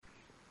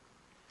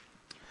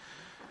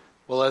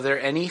Well, are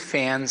there any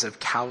fans of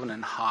Calvin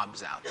and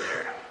Hobbes out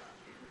there?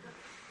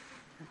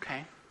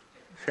 Okay,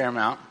 fair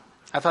amount.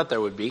 I thought there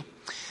would be.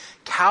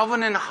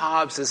 Calvin and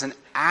Hobbes is an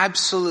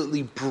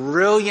absolutely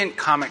brilliant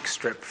comic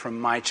strip from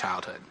my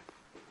childhood.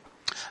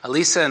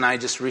 Elisa and I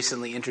just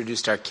recently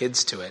introduced our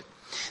kids to it.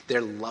 They're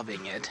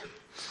loving it.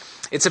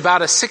 It's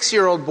about a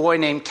 6-year-old boy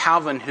named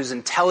Calvin who's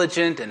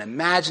intelligent and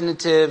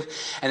imaginative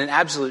and an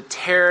absolute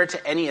terror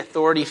to any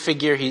authority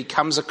figure he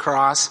comes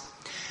across.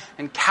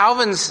 And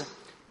Calvin's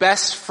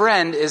best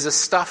friend is a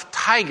stuffed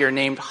tiger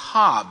named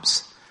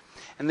Hobbes.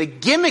 And the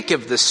gimmick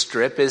of the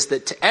strip is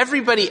that to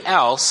everybody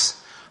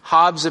else,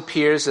 Hobbes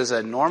appears as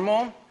a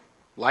normal,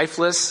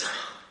 lifeless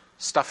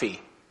stuffy.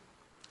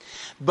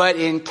 But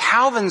in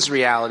Calvin's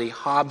reality,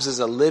 Hobbes is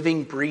a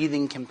living,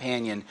 breathing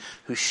companion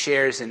who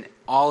shares in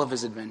all of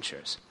his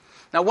adventures.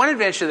 Now, one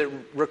adventure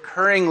that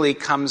recurringly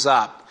comes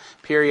up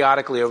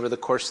periodically over the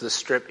course of the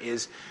strip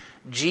is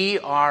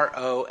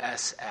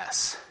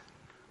GROSS.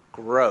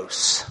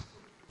 Gross.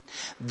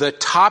 The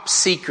top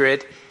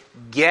secret,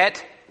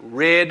 get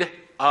rid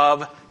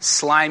of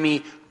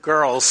slimy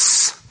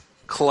girls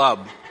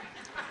club.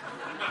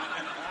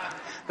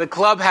 The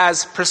club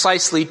has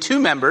precisely 2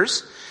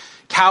 members.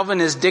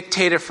 Calvin is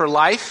dictator for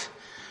life.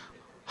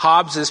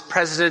 Hobbes is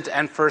president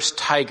and first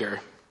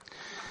tiger.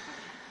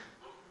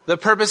 The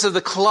purpose of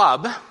the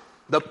club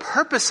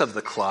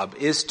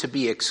is to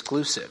be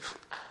exclusive.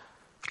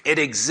 It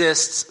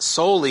exists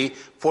solely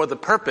for the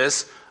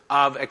purpose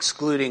of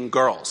excluding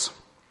girls.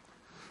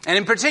 And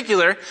in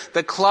particular,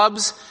 the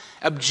club's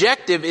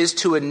objective is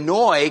to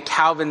annoy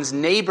Calvin's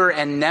neighbor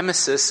and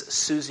nemesis,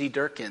 Susie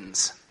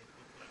Durkins.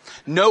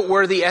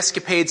 Noteworthy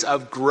escapades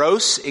of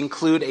Gross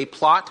include a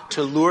plot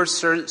to lure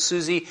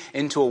Susie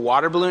into a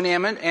water balloon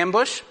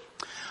ambush,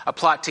 a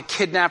plot to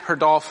kidnap her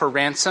doll for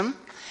ransom,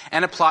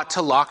 and a plot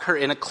to lock her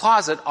in a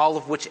closet, all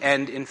of which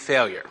end in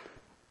failure.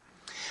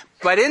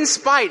 But in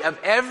spite of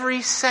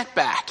every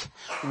setback,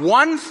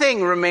 one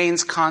thing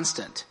remains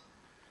constant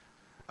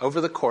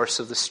over the course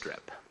of the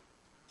strip.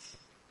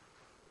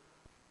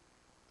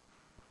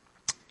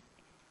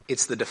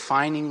 It's the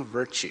defining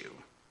virtue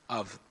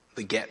of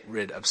the Get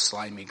Rid of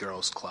Slimy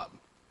Girls Club,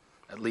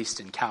 at least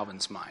in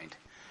Calvin's mind.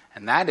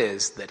 And that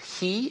is that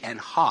he and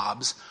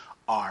Hobbes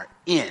are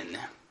in.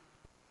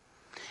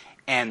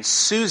 And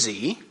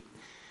Susie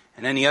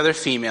and any other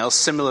females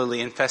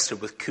similarly infested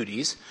with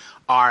cooties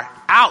are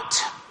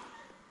out.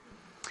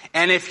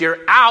 And if you're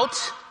out,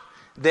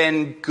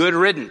 then good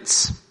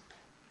riddance.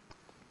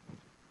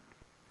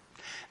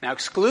 Now,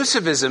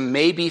 exclusivism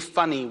may be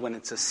funny when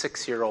it's a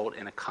 6-year-old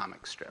in a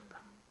comic strip.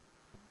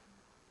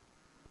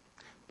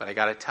 But I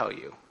got to tell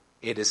you,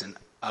 it is an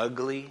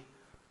ugly,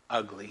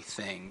 ugly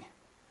thing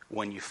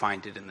when you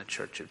find it in the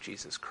Church of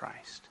Jesus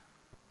Christ.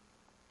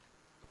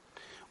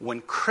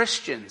 When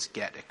Christians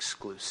get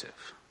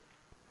exclusive,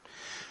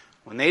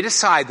 when they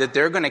decide that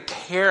they're going to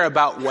care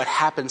about what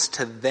happens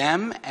to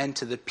them and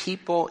to the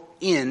people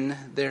in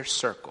their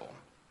circle,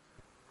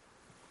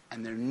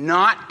 and they're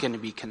not going to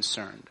be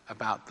concerned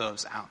about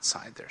those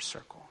outside their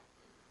circle,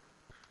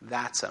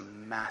 that's a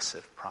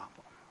massive problem.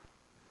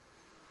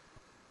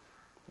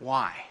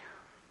 Why?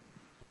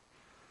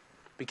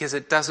 Because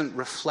it doesn't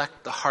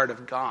reflect the heart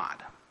of God.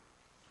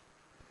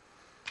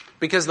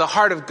 Because the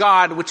heart of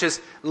God, which is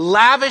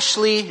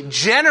lavishly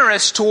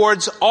generous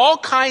towards all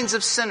kinds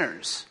of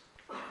sinners,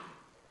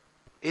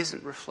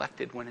 isn't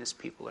reflected when his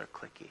people are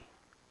cliquey.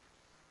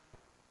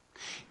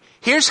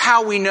 Here's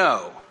how we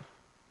know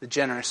the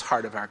generous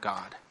heart of our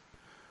God.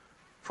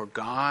 For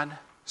God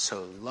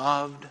so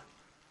loved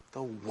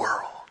the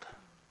world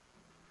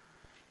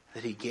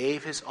that he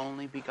gave his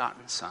only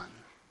begotten Son,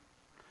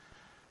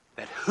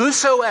 that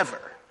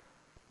whosoever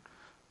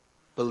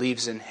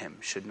believes in him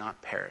should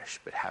not perish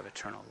but have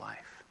eternal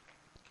life.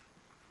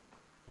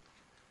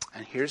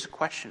 And here's a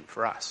question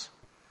for us.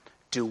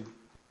 Do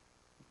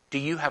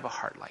you have a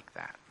heart like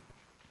that?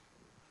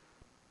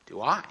 Do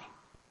I?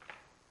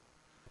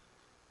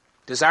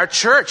 Does our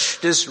church,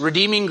 does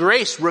Redeeming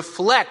Grace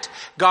reflect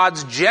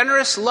God's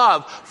generous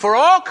love for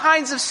all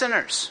kinds of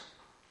sinners?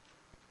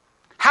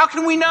 How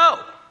can we know?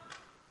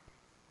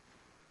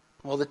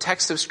 Well, the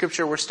text of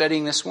Scripture we're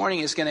studying this morning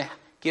is going to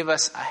give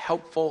us a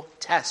helpful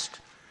test.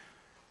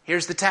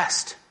 Here's the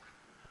test.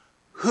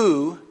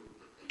 Who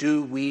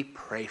do we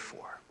pray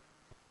for?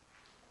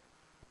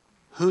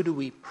 Who do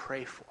we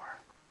pray for?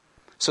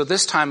 So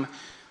this time,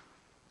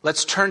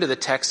 let's turn to the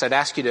text. I'd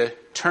ask you to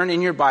turn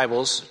in your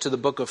Bibles to the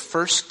book of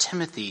 1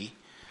 Timothy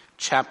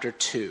chapter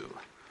 2.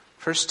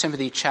 1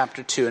 Timothy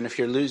chapter 2. And if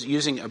you're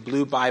using a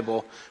blue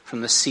Bible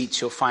from the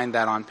seats, you'll find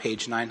that on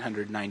page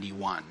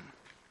 991.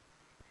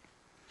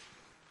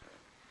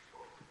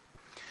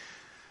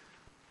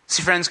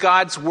 See, friends,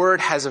 God's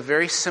Word has a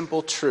very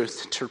simple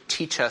truth to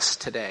teach us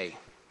today.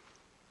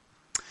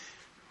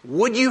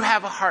 Would you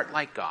have a heart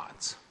like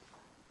God's?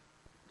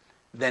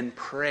 Then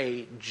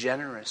pray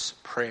generous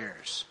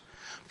prayers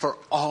for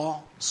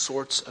all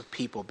sorts of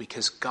people,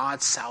 because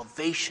God's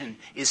salvation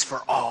is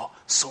for all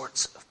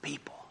sorts of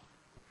people.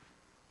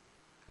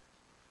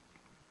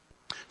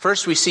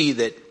 First, we see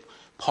that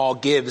Paul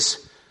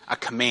gives a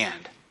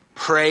command.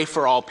 Pray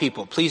for all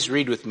people. Please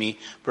read with me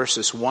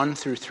verses 1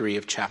 through 3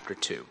 of chapter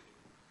 2.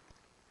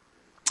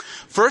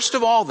 First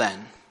of all,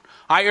 then,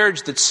 I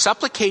urge that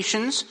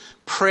supplications,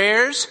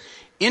 prayers,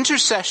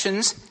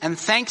 intercessions, and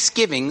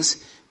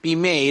thanksgivings be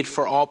made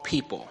for all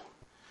people,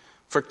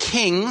 for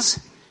kings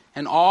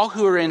and all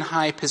who are in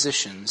high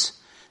positions,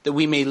 that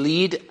we may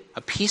lead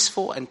a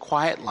peaceful and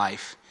quiet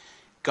life,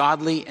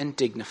 godly and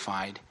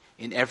dignified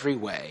in every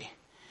way.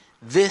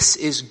 This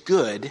is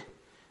good,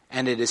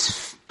 and it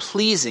is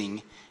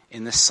pleasing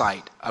in the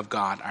sight of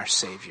God our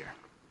Savior.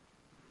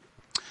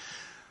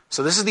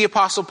 So this is the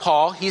Apostle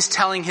Paul. He's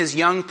telling his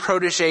young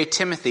protege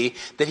Timothy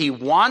that he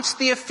wants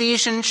the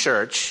Ephesian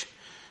church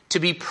to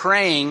be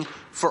praying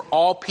for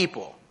all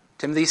people.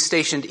 Timothy's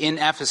stationed in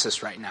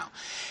Ephesus right now.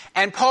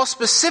 And Paul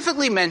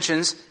specifically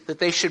mentions that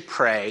they should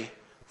pray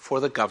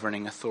for the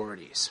governing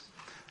authorities.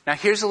 Now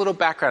here's a little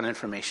background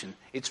information.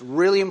 It's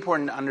really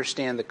important to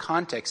understand the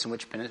context in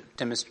which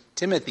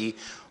Timothy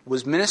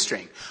was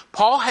ministering.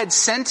 Paul had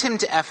sent him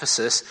to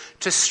Ephesus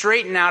to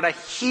straighten out a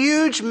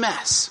huge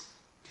mess.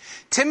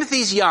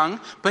 Timothy's young,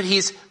 but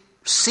he's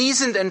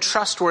seasoned and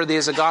trustworthy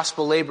as a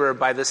gospel laborer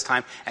by this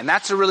time, and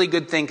that's a really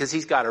good thing because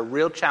he's got a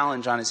real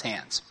challenge on his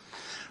hands.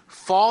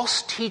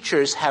 False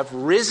teachers have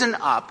risen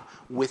up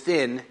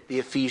within the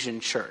Ephesian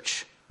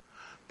church.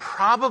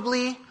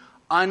 Probably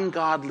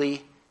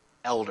ungodly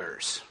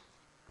elders.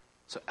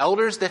 So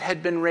elders that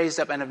had been raised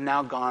up and have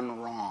now gone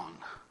wrong.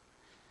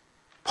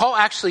 Paul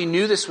actually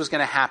knew this was going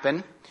to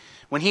happen.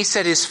 When he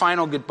said his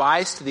final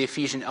goodbyes to the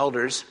Ephesian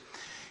elders,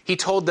 he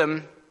told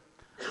them,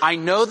 I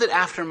know that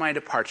after my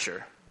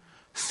departure,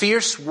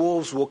 fierce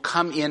wolves will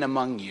come in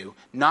among you,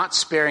 not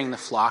sparing the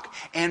flock,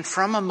 and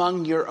from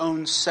among your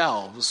own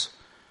selves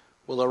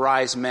will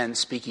arise men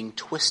speaking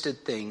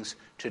twisted things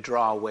to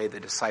draw away the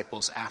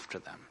disciples after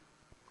them.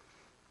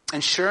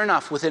 And sure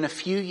enough, within a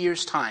few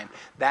years' time,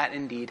 that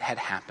indeed had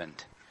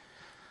happened.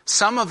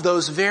 Some of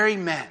those very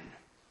men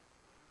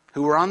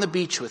who were on the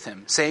beach with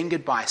him saying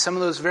goodbye, some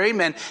of those very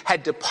men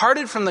had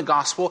departed from the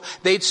gospel.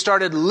 They'd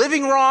started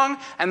living wrong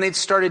and they'd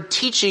started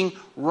teaching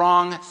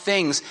wrong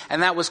things.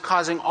 And that was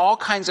causing all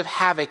kinds of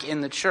havoc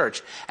in the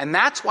church. And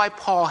that's why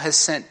Paul has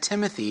sent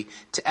Timothy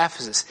to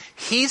Ephesus.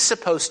 He's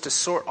supposed to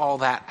sort all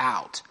that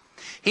out.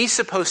 He's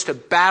supposed to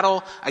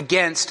battle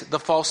against the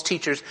false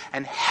teachers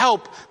and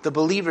help the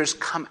believers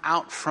come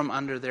out from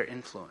under their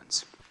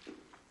influence.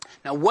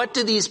 Now, what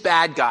do these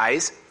bad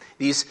guys,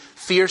 these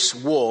fierce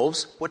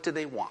wolves, what do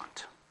they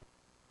want?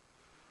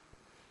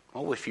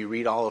 Well, if you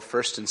read all of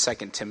 1st and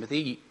 2nd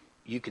Timothy,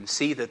 you can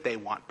see that they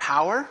want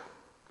power,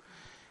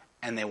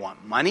 and they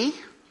want money,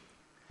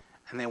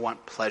 and they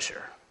want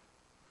pleasure.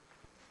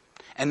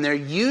 And they're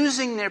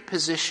using their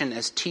position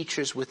as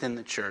teachers within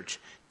the church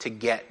to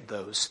get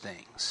those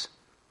things.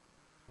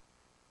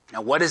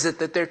 Now, what is it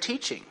that they're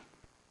teaching?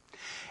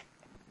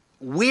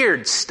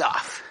 Weird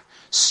stuff.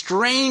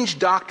 Strange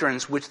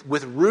doctrines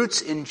with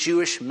roots in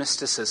Jewish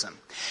mysticism.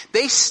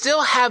 They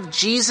still have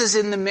Jesus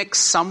in the mix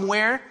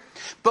somewhere,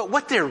 but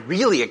what they're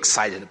really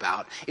excited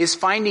about is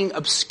finding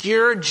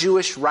obscure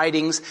Jewish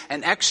writings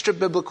and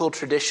extra-biblical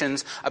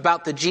traditions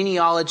about the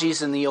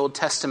genealogies in the Old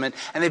Testament,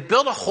 and they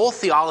built a whole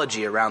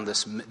theology around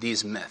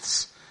these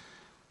myths.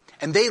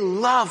 And they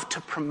love to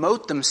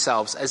promote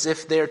themselves as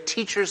if they're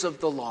teachers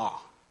of the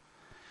law,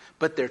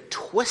 but they're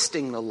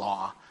twisting the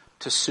law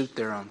to suit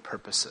their own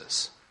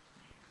purposes.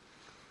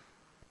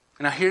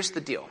 Now here's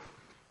the deal.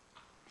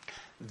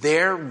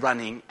 They're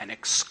running an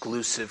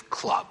exclusive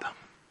club.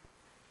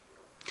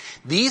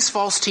 These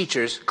false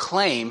teachers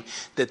claim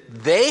that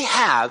they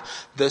have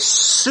the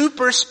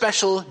super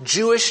special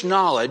Jewish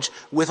knowledge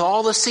with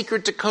all the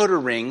secret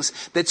decoder rings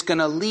that's going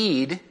to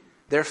lead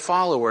their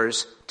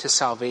followers to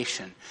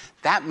salvation.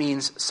 That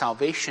means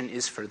salvation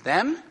is for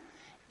them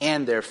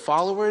and their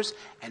followers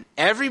and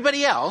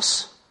everybody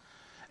else,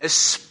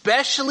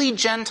 especially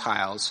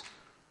Gentiles,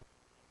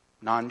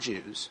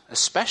 non-Jews,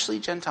 especially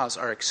Gentiles,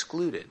 are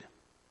excluded.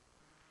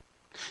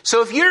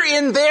 So if you're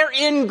in their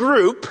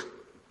in-group,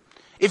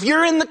 if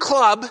you're in the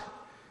club,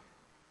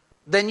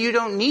 then you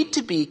don't need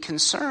to be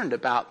concerned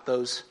about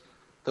those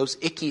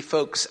icky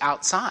folks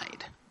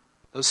outside,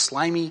 those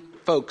slimy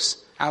folks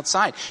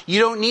outside. You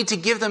don't need to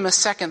give them a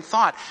second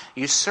thought.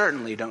 You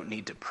certainly don't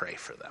need to pray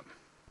for them.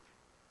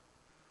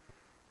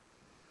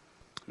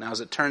 Now, as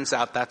it turns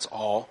out, that's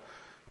all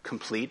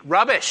complete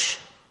rubbish.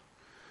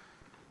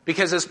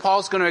 Because as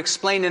Paul's going to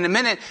explain in a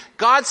minute,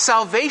 God's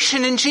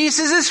salvation in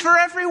Jesus is for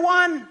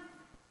everyone.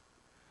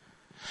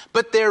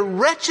 But their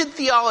wretched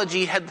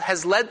theology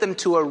has led them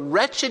to a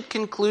wretched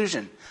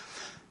conclusion.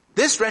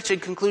 This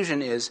wretched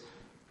conclusion is,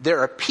 there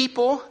are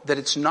people that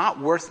it's not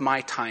worth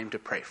my time to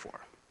pray for.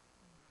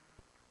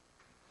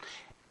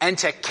 And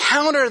to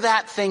counter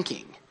that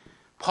thinking,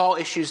 Paul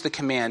issues the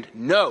command,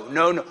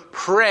 no,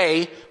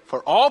 pray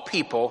for all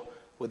people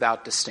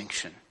without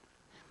distinction.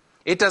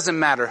 It doesn't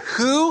matter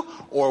who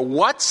or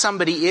what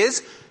somebody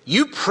is,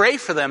 you pray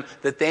for them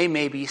that they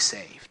may be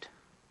saved.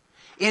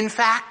 In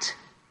fact,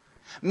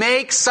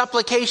 Make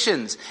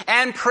supplications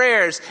and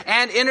prayers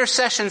and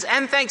intercessions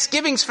and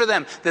thanksgivings for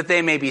them that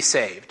they may be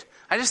saved.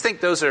 I just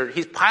think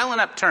he's piling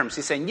up terms.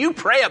 He's saying, you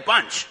pray a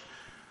bunch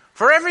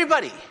for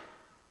everybody.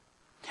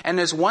 And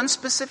there's one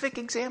specific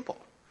example,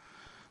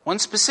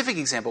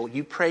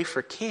 you pray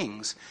for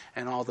kings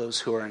and all those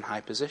who are in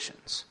high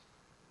positions,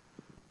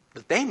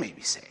 that they may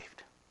be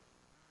saved.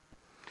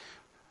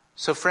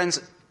 So friends,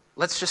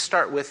 let's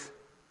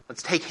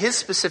take his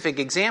specific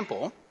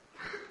example.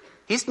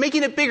 He's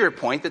making a bigger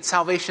point that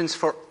salvation's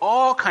for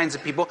all kinds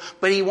of people,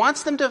 but he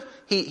wants them to,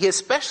 he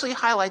especially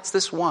highlights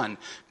this one,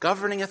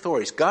 governing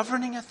authorities.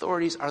 Governing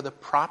authorities are the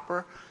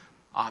proper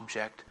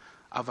object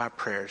of our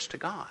prayers to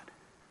God.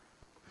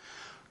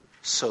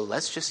 So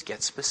let's just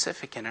get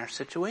specific in our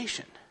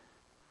situation.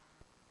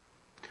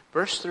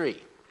 Verse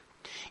 3,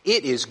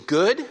 it is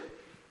good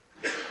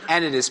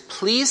and it is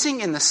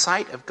pleasing in the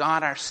sight of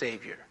God our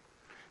Savior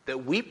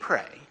that we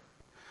pray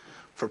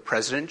for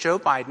President Joe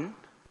Biden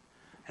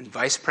and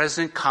Vice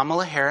President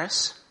Kamala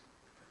Harris,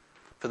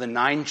 for the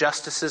 9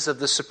 justices of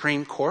the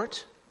Supreme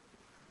Court,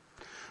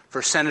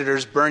 for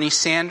Senators Bernie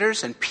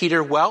Sanders and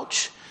Peter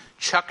Welch,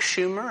 Chuck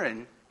Schumer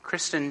and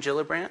Kristen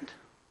Gillibrand,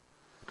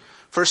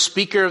 for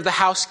Speaker of the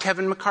House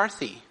Kevin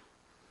McCarthy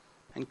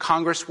and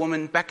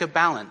Congresswoman Becca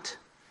Balint,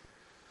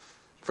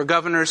 for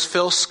Governors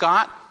Phil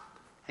Scott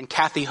and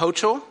Kathy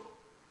Hochul,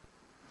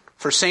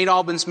 for St.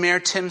 Albans Mayor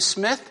Tim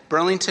Smith,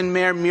 Burlington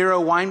Mayor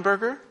Miro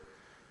Weinberger,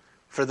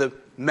 for the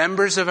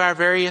members of our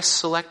various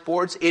select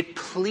boards. It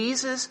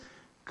pleases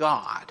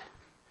God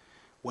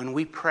when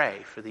we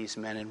pray for these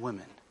men and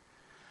women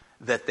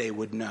that they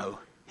would know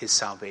his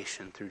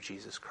salvation through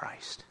Jesus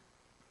Christ.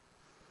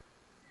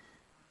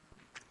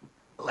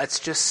 Let's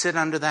just sit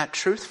under that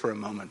truth for a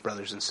moment,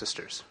 brothers and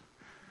sisters.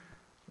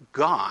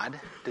 God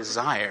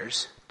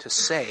desires to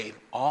save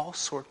all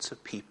sorts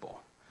of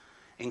people,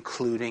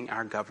 including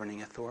our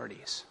governing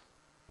authorities.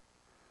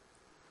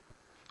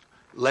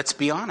 Let's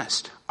be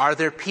honest. Are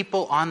there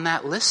people on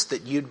that list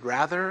that you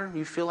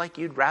feel like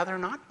you'd rather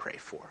not pray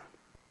for?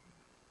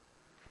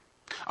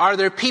 Are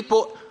there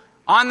people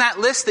on that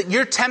list that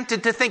you're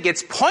tempted to think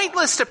it's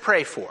pointless to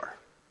pray for?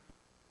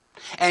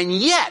 And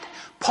yet,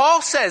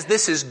 Paul says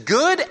this is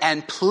good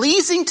and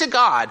pleasing to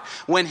God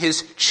when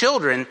his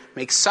children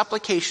make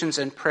supplications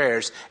and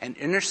prayers and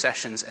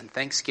intercessions and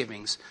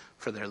thanksgivings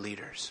for their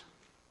leaders.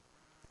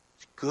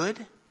 It's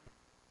good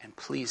and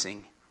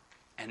pleasing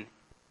and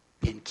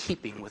in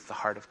keeping with the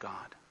heart of God.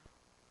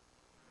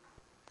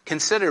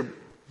 Consider,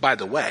 by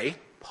the way,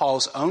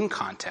 Paul's own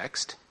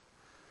context.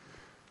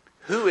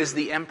 Who is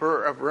the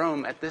emperor of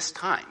Rome at this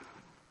time?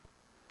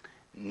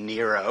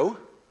 Nero.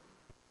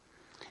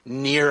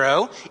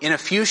 In a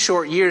few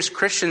short years,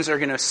 Christians are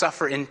going to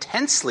suffer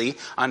intensely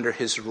under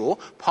his rule.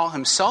 Paul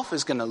himself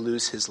is going to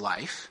lose his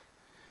life.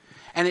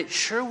 And it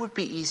sure would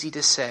be easy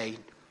to say,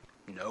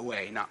 no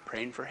way, not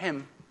praying for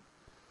him.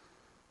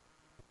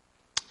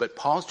 But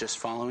Paul's just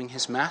following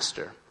his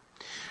master.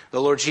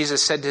 The Lord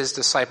Jesus said to his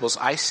disciples,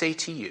 I say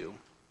to you,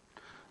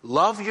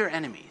 love your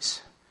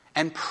enemies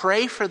and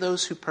pray for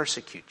those who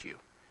persecute you,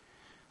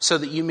 so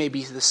that you may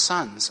be the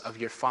sons of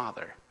your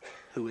Father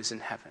who is in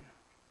heaven.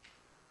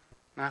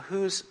 Now,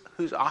 who's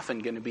often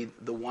going to be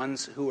the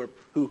ones who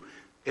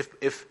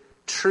if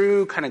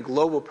true kind of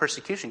global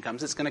persecution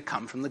comes, it's going to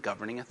come from the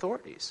governing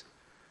authorities.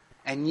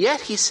 And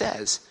yet he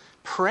says,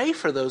 pray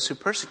for those who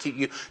persecute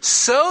you,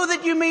 so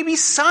that you may be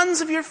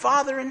sons of your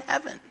Father in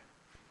heaven.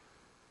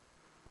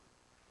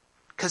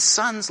 Because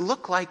sons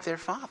look like their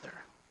father.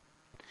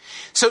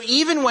 So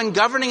even when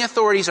governing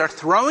authorities are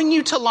throwing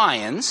you to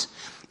lions,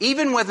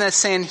 even when the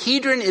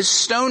Sanhedrin is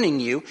stoning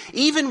you,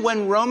 even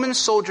when Roman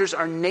soldiers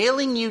are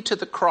nailing you to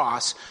the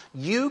cross,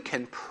 you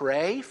can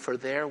pray for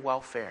their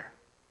welfare.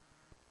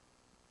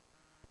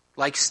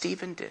 Like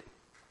Stephen did.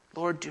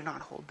 Lord, do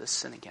not hold this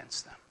sin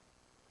against them.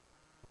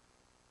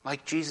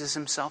 Like Jesus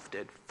himself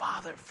did.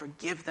 Father,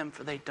 forgive them,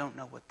 for they don't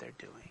know what they're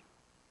doing.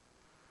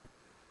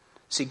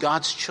 See,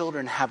 God's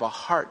children have a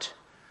heart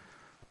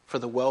for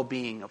the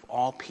well-being of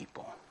all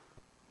people,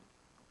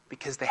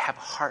 because they have a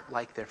heart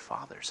like their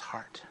Father's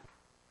heart.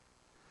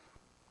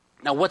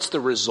 Now, what's the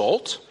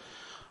result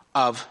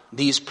of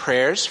these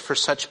prayers for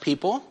such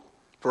people?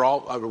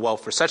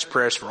 For such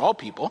prayers for all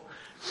people.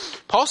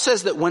 Paul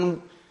says that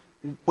when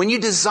you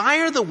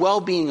desire the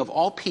well-being of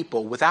all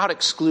people without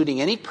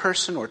excluding any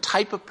person or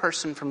type of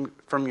person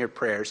from your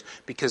prayers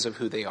because of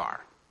who they are,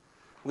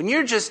 when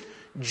you're just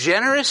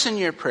generous in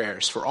your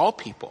prayers for all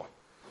people,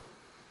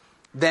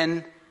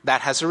 then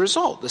that has a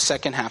result. The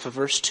second half of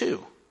verse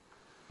 2.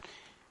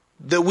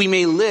 That we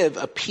may live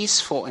a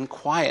peaceful and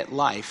quiet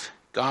life,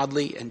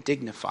 godly and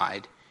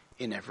dignified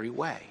in every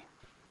way.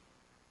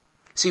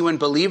 See, when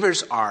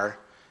believers are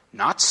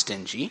not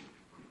stingy,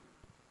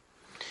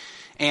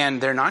 and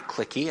they're not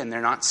cliquey, and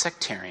they're not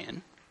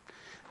sectarian,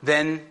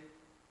 then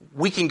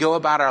we can go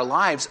about our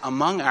lives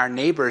among our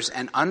neighbors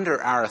and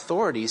under our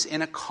authorities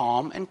in a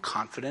calm and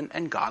confident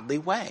and godly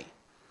way,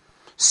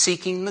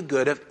 seeking the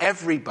good of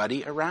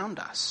everybody around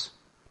us.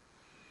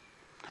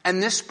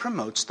 And this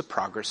promotes the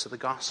progress of the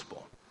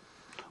gospel.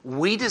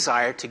 We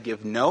desire to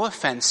give no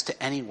offense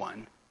to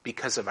anyone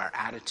because of our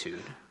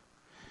attitude.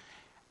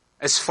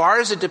 As far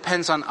as it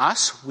depends on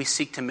us, we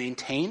seek to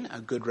maintain a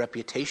good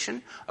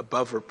reputation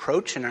above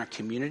reproach in our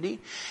community,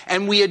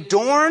 and we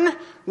adorn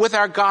with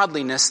our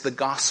godliness the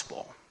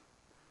gospel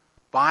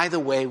by the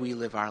way we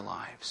live our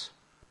lives.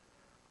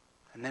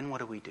 And then what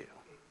do?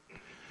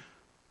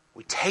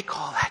 We take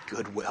all that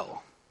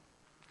goodwill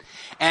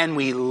and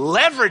we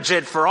leverage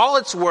it for all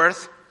it's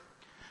worth,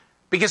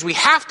 because we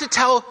have to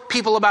tell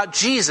people about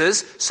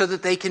Jesus so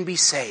that they can be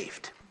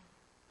saved.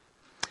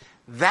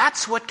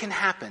 That's what can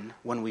happen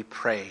when we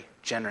pray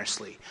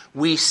generously.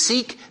 We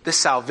seek the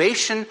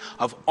salvation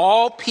of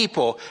all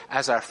people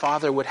as our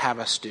Father would have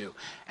us do.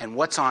 And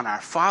what's on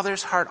our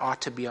Father's heart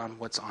ought to be on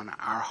what's on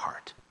our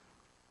heart.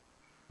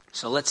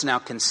 So let's now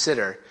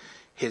consider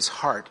his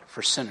heart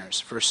for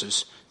sinners,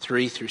 verses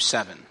 3 through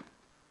 7.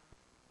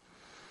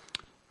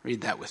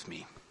 Read that with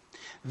me.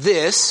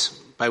 This,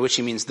 by which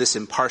he means this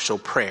impartial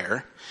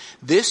prayer,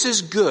 this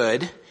is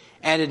good,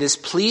 and it is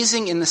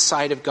pleasing in the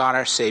sight of God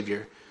our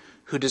Savior,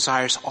 who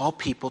desires all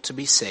people to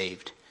be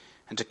saved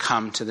and to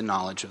come to the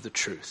knowledge of the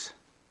truth.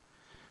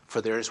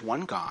 For there is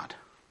one God,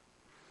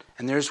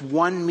 and there is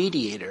one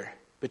mediator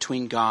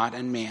between God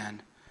and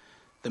man,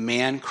 the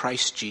man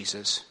Christ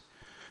Jesus,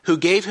 who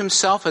gave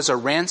himself as a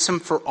ransom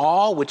for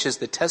all, which is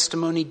the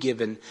testimony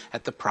given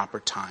at the proper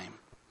time.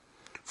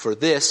 For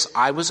this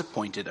I was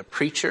appointed a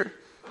preacher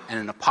and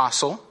an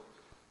apostle.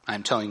 I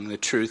am telling you the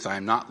truth, I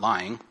am not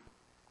lying.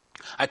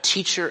 A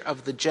teacher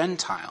of the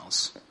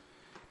Gentiles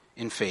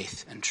in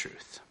faith and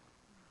truth.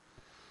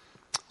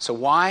 So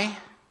why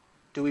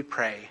do we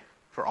pray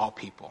for all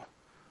people?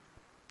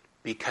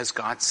 Because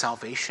God's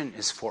salvation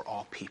is for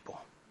all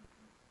people.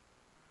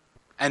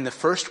 And the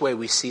first way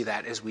we see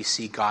that is we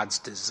see God's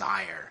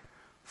desire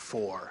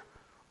for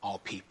all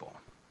people.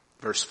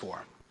 Verse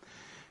 4.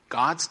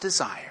 God's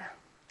desire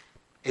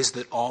is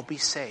that all be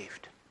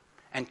saved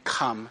and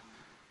come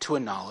to a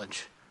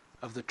knowledge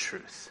of the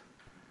truth.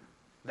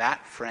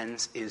 That,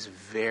 friends, is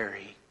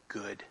very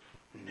good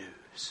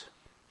news.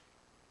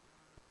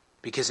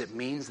 Because it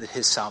means that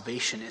his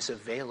salvation is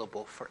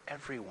available for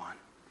everyone.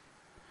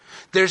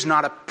 There's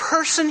not a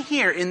person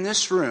here in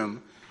this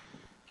room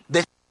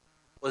that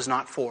was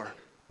not for.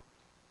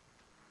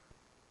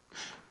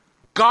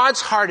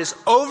 God's heart is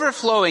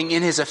overflowing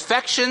in his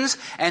affections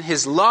and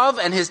his love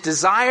and his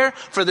desire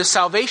for the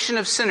salvation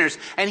of sinners.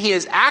 And he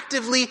is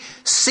actively,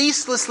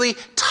 ceaselessly,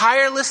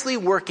 tirelessly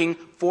working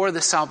for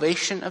the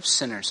salvation of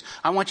sinners.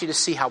 I want you to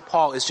see how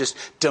Paul is just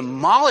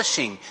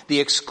demolishing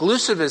the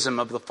exclusivism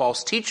of the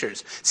false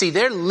teachers. See,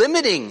 they're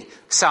limiting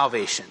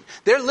salvation.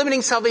 They're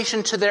limiting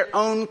salvation to their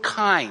own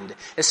kind,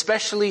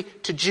 especially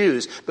to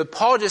Jews. But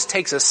Paul just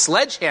takes a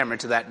sledgehammer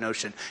to that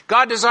notion.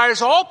 God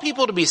desires all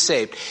people to be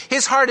saved.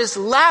 His heart is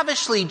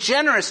lavishly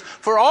generous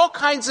for all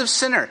kinds of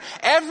sinner,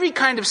 every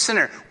kind of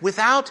sinner,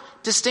 without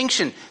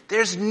distinction.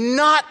 There's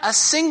not a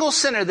single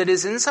sinner that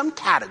is in some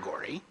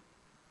category,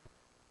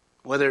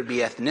 whether it be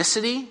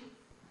ethnicity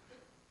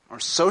or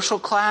social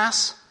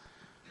class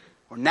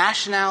or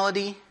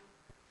nationality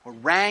or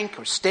rank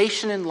or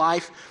station in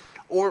life,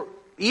 or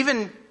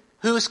even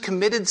who's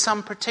committed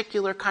some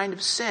particular kind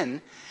of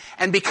sin.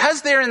 And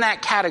because they're in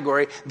that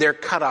category, they're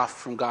cut off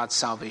from God's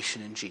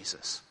salvation in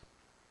Jesus.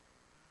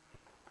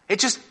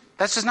 That's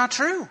just not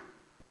true.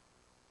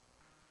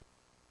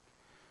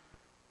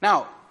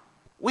 Now,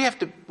 we have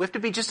to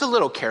be just a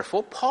little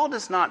careful. Paul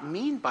does not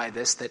mean by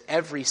this that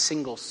every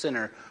single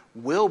sinner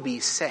will be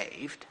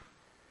saved.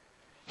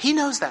 He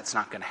knows that's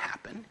not going to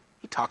happen.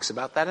 He talks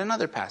about that in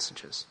other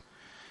passages.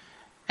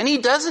 And he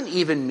doesn't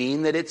even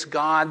mean that it's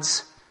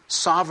God's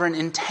sovereign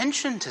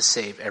intention to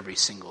save every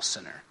single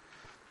sinner.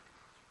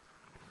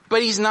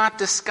 But he's not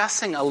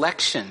discussing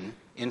election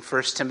in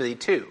 1 Timothy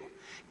 2,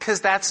 because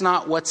that's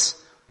not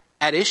what's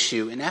at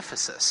issue in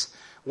Ephesus.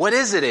 What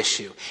is at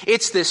issue?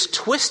 It's this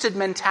twisted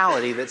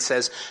mentality that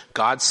says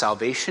God's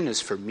salvation is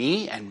for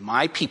me and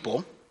my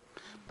people,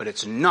 but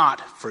it's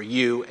not for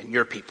you and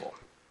your people.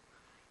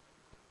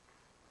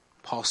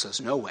 Paul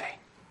says, no way.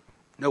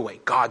 No way.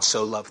 God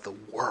so loved the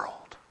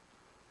world.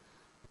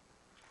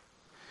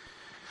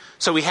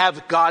 So we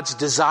have God's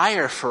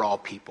desire for all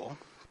people.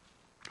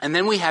 And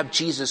then we have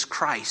Jesus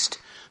Christ,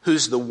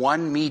 who's the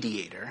one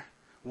mediator,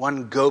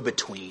 one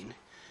go-between,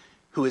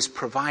 who is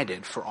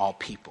provided for all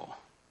people.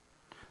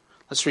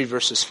 Let's read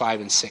verses 5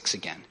 and 6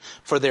 again.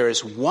 For there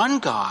is one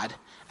God,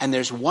 and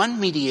there's one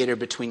mediator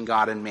between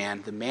God and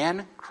man, the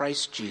man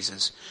Christ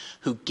Jesus,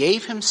 who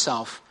gave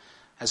himself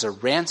as a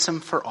ransom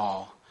for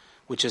all,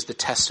 which is the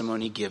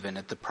testimony given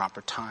at the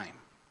proper time.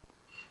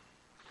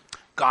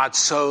 God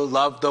so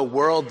loved the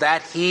world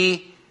that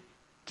he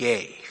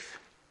gave.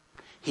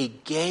 He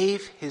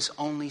gave his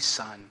only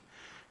Son.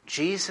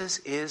 Jesus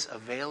is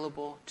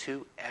available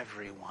to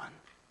everyone.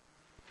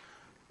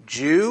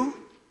 Jew,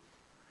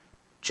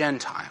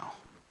 Gentile,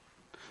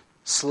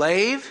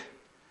 slave,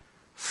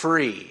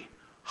 free,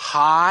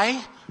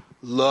 high,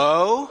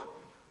 low,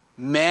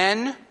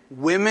 men,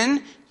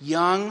 women,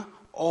 young,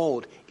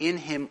 old. In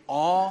him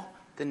all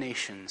the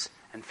nations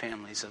and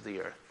families of the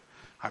earth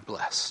are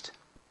blessed.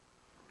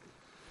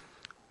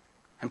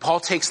 And Paul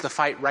takes the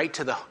fight right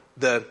to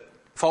the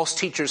false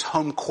teacher's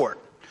home court.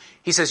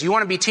 He says, you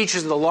want to be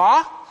teachers of the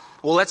law?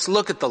 Well, let's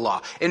look at the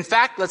law. In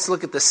fact, let's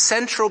look at the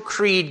central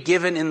creed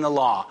given in the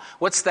law.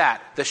 What's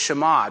that? The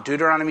Shema,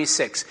 Deuteronomy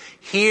 6.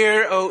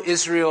 Hear, O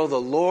Israel, the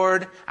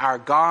Lord our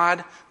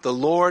God, the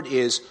Lord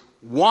is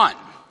one.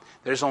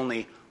 There's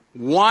only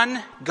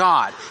one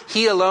God.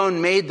 He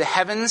alone made the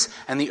heavens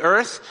and the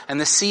earth and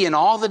the sea and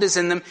all that is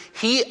in them.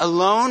 He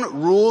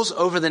alone rules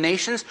over the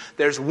nations.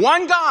 There's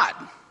one God.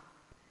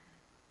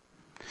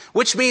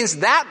 Which means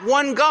that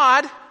one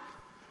God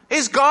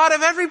is God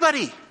of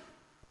everybody.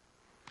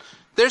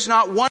 There's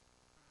not one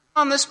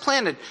on this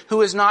planet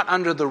who is not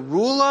under the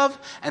rule of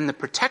and the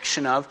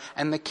protection of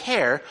and the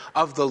care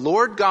of the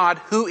Lord God,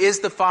 who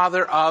is the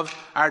Father of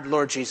our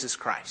Lord Jesus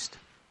Christ.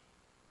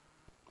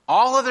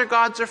 All other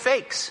gods are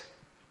fakes.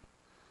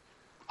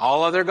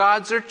 All other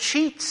gods are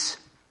cheats.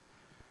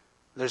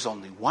 There's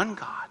only one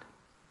God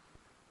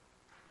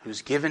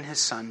who's given his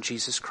Son,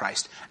 Jesus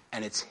Christ,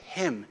 and it's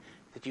him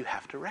that you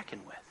have to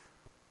reckon with.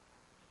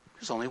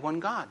 There's only one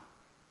God.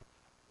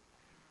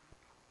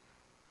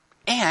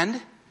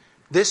 And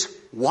this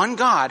one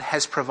God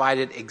has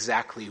provided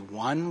exactly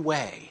one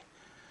way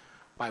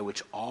by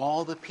which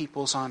all the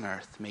peoples on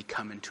earth may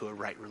come into a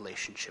right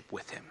relationship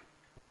with him.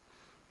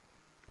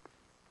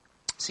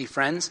 See,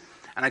 friends,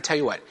 and I tell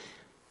you what,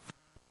 you've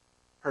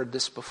heard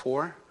this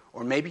before,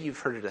 or maybe you've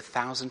heard it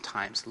 1,000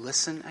 times.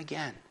 Listen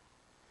again.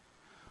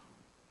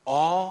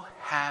 All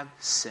have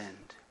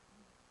sinned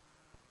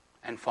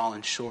and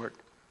fallen short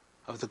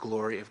of the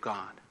glory of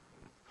God.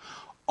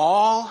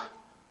 All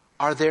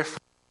are therefore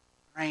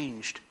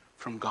estranged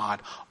from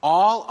God.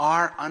 All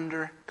are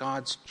under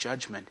God's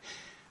judgment.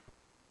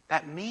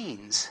 That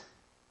means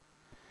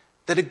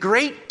that a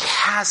great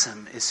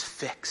chasm is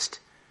fixed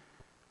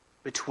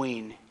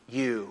between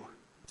you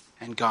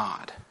and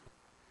God.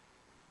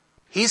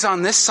 He's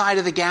on this side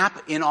of the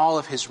gap in all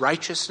of his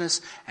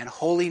righteousness and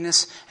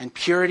holiness and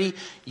purity.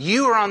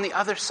 You are on the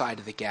other side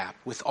of the gap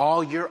with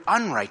all your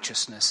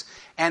unrighteousness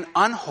and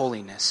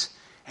unholiness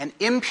and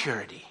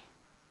impurity.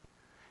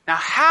 Now,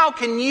 how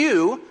can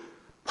you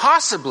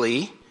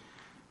possibly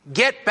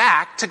get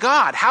back to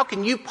God? How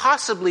can you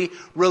possibly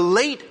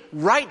relate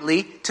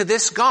rightly to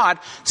this God,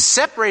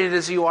 separated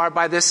as you are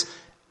by this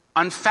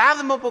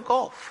unfathomable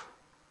gulf?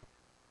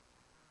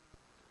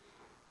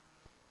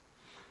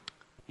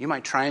 You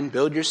might try and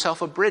build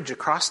yourself a bridge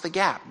across the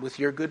gap with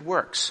your good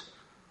works.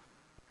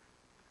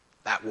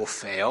 That will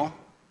fail.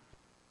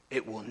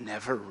 It will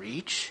never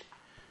reach.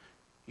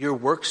 Your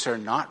works are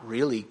not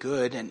really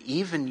good, and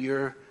even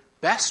your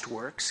best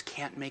works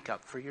can't make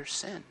up for your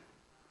sin.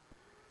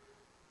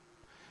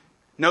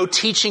 No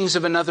teachings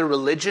of another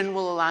religion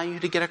will allow you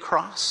to get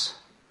across.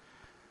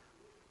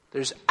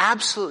 There's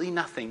absolutely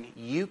nothing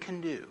you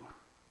can do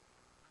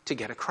to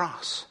get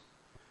across.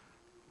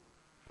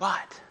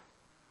 But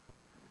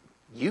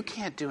you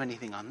can't do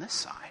anything on this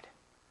side.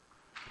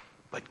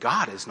 But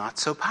God is not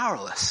so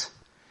powerless.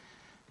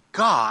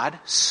 God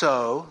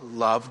so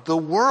loved the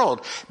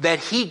world that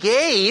he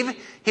gave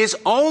his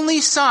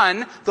only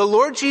Son, the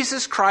Lord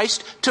Jesus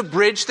Christ, to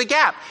bridge the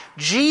gap.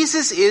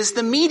 Jesus is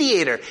the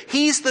mediator.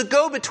 He's the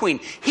go-between.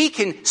 He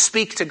can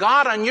speak to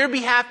God on your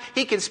behalf.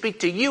 He can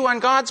speak to you on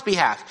God's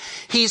behalf.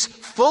 He's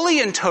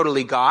fully and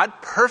totally God,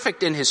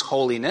 perfect in his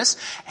holiness,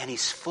 and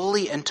he's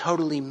fully and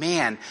totally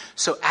man.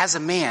 So as a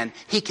man,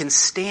 he can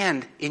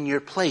stand in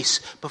your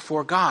place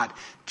before God.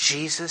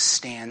 Jesus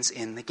stands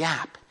in the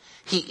gap.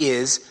 He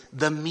is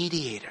the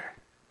mediator.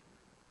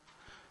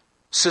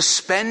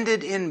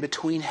 Suspended in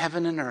between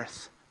heaven and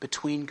earth,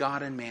 between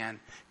God and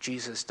man,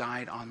 Jesus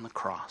died on the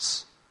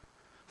cross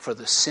for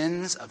the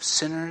sins of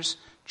sinners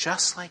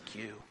just like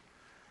you,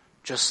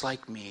 just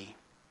like me.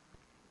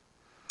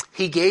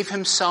 He gave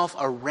himself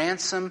a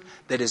ransom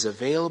that is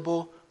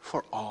available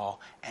for all,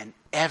 and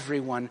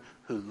everyone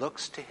who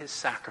looks to his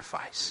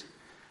sacrifice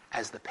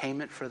as the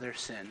payment for their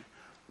sin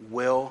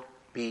will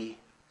be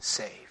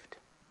saved.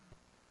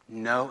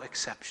 No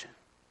exception.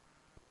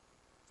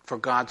 For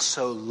God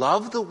so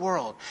loved the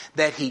world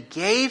that he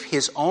gave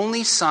his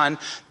only Son,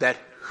 that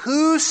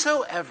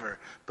whosoever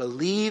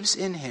believes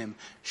in him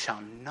shall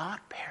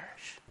not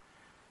perish,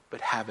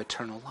 but have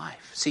eternal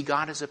life. See,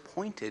 God has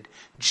appointed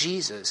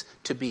Jesus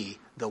to be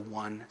the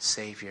one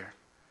Savior.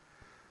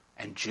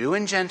 And Jew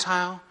and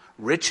Gentile,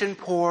 rich and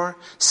poor,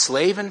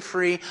 slave and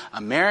free,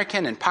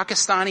 American and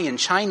Pakistani and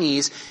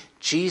Chinese,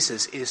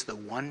 Jesus is the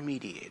one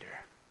mediator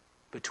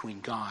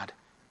between God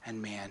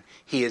and man.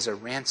 He is a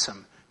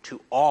ransom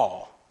to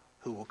all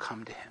who will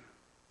come to him.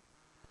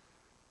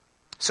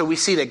 So we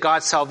see that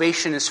God's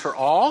salvation is for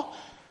all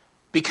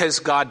because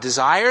God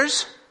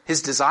desires,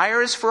 his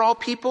desire is for all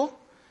people.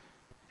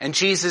 And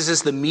Jesus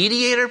is the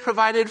mediator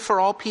provided for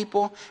all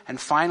people. And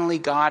finally,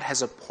 God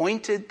has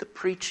appointed the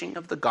preaching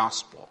of the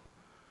gospel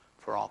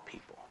for all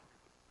people.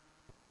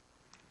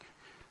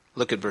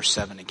 Look at verse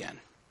 7 again.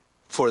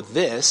 For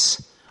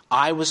this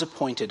I was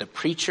appointed a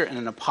preacher and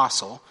an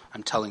apostle.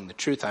 I'm telling the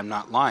truth, I'm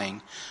not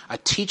lying. A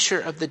teacher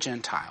of the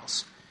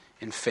Gentiles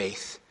in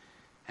faith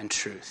and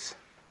truth.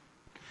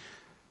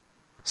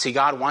 See,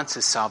 God wants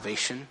his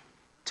salvation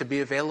to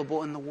be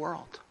available in the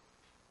world.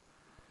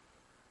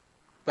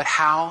 But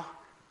how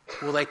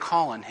will they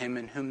call on him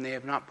in whom they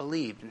have not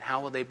believed? And how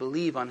will they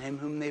believe on him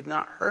whom they've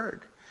not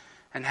heard?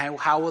 And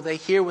how will they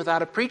hear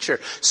without a preacher?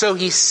 So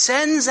he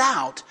sends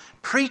out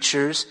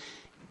preachers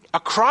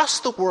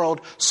across the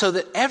world so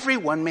that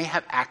everyone may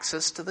have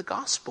access to the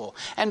gospel.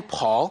 And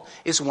Paul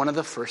is one of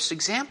the first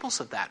examples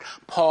of that.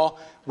 Paul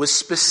was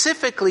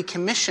specifically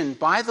commissioned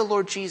by the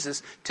Lord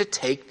Jesus to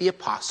take the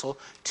apostle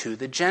to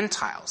the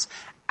Gentiles,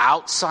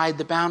 outside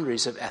the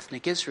boundaries of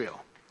ethnic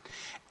Israel.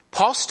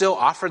 Paul still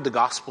offered the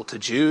gospel to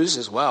Jews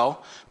as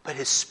well, but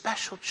his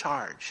special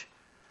charge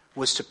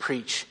was to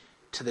preach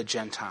to the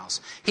Gentiles.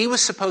 He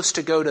was supposed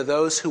to go to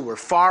those who were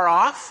far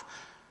off,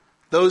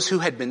 those who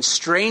had been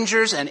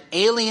strangers and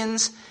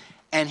aliens,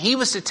 and he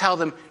was to tell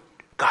them,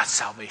 God's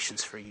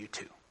salvation's for you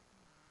too.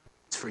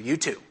 It's for you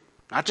too.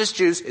 Not just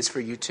Jews, it's for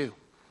you too.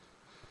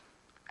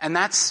 And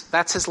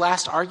that's his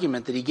last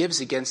argument that he gives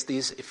against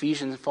these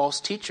Ephesian false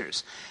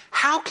teachers.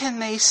 How can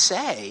they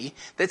say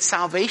that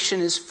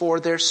salvation is for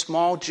their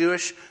small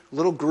Jewish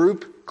little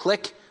group,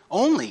 clique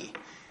only?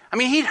 I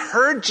mean, he'd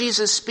heard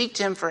Jesus speak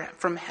to him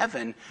from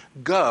heaven,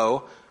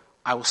 "Go,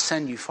 I will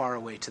send you far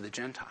away to the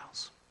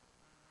Gentiles."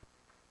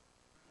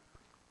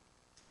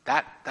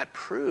 That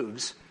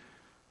proves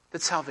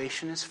that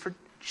salvation is for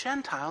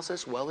Gentiles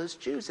as well as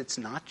Jews. It's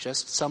not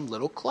just some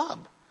little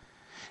club.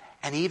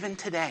 And even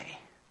today,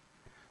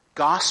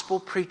 gospel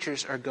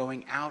preachers are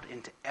going out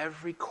into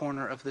every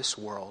corner of this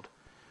world,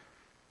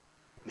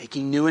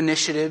 making new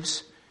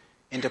initiatives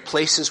into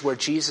places where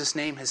Jesus'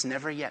 name has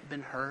never yet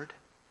been heard.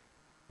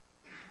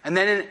 And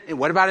then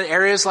what about in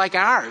areas like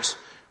ours,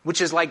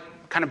 which is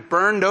like kind of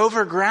burned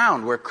over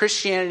ground, where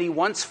Christianity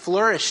once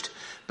flourished,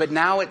 but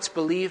now it's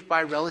believed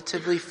by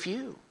relatively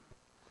few.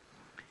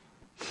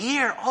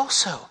 Here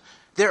also,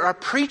 there are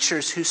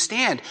preachers who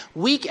stand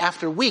week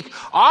after week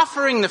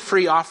offering the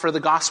free offer of the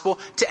gospel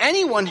to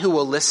anyone who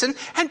will listen,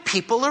 and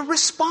people are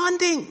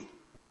responding.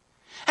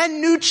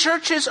 And new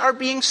churches are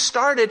being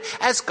started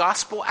as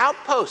gospel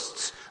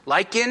outposts,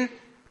 like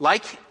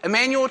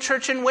Emmanuel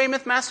Church in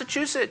Weymouth,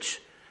 Massachusetts,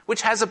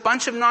 which has a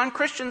bunch of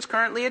non-Christians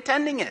currently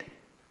attending it,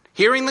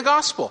 hearing the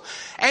gospel.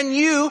 And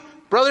you,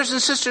 brothers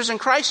and sisters in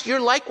Christ, you're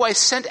likewise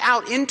sent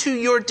out into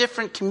your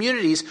different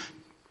communities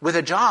with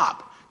a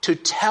job to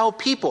tell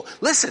people,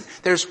 listen,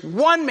 there's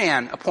one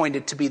man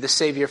appointed to be the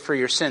Savior for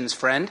your sins,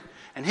 friend,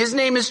 and his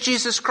name is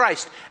Jesus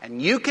Christ,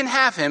 and you can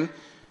have him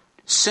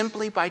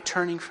simply by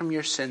turning from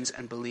your sins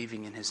and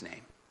believing in his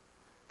name.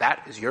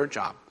 That is your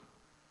job.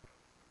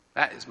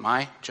 That is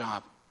my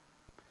job.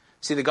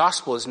 See, the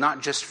gospel is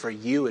not just for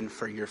you and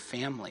for your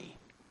family.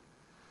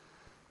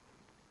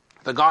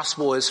 The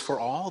gospel is for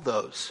all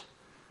those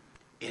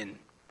in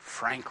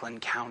Franklin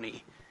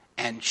County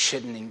and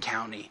Chittenden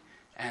County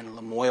and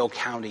Lamoille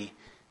County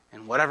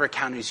and whatever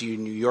counties you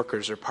New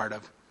Yorkers are part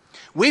of.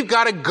 We've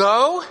got to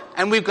go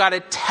and we've got to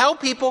tell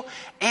people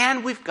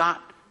and we've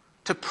got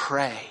to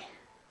pray.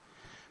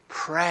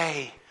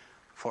 Pray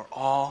for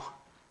all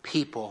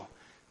people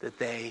that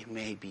they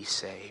may be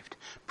saved.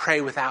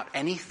 Pray without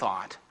any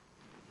thought,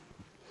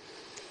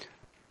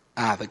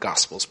 the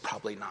gospel's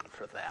probably not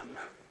for them.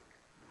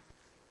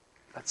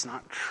 That's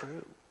not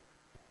true.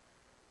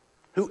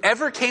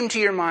 Whoever came to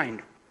your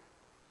mind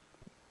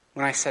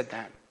when I said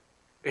that,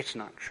 it's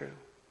not true.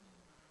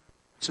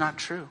 It's not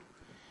true.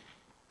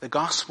 The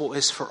gospel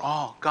is for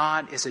all.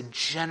 God is a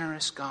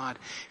generous God.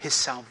 His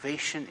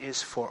salvation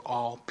is for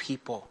all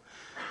people.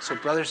 So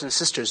brothers and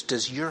sisters,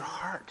 does your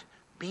heart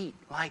beat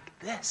like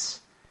this?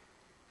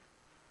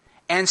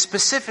 And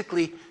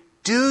specifically,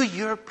 do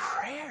your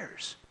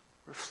prayers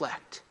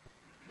reflect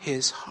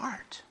his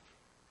heart?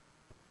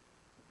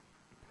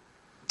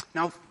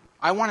 Now,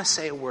 I want to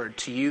say a word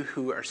to you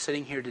who are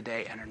sitting here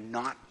today and are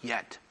not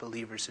yet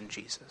believers in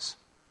Jesus.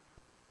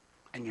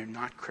 And you're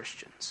not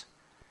Christians.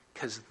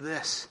 Because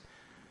this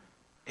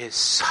is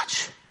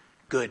such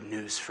good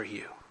news for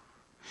you.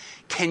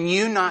 Can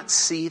you not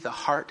see the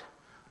heart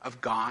of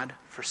God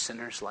for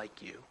sinners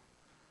like you?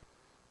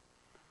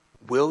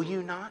 Will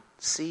you not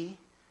see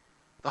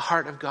the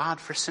heart of God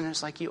for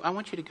sinners like you? I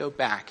want you to go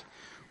back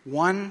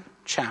one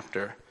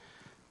chapter.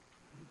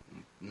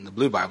 In the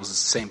Blue Bibles,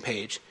 it's the same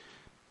page.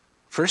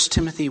 1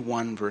 Timothy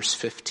 1, verse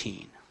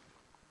 15.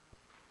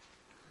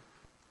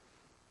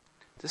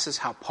 This is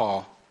how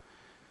Paul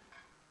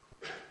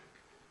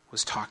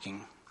was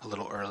talking a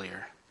little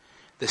earlier.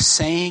 The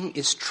saying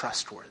is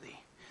trustworthy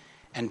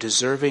and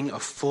deserving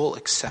of full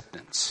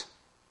acceptance,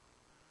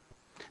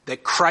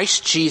 that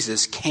Christ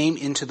Jesus came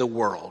into the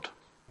world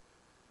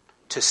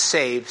to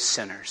save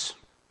sinners,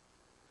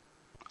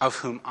 of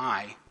whom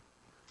I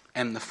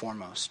am the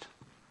foremost.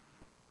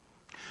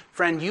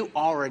 Friend, you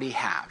already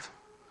have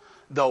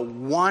the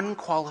one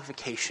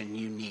qualification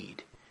you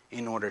need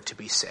in order to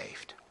be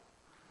saved.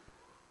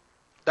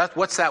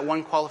 What's that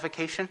one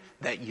qualification?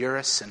 That you're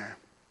a sinner.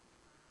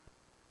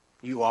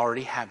 You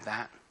already have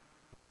that.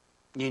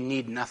 You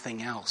need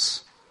nothing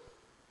else.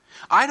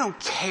 I don't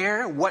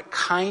care what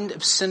kind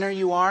of sinner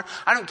you are.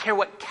 I don't care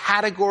what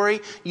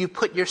category you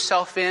put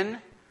yourself in.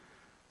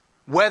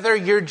 Whether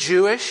you're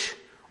Jewish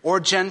or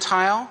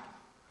Gentile.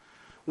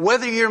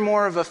 Whether you're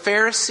more of a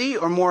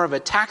Pharisee or more of a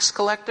tax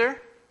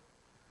collector.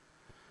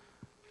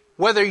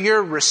 Whether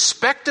you're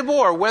respectable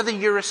or whether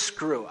you're a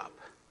screw-up.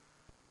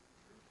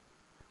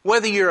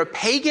 Whether you're a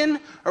pagan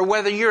or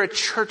whether you're a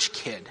church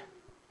kid.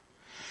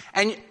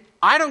 And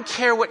I don't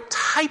care what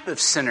type of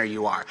sinner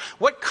you are,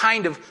 what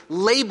kind of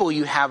label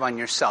you have on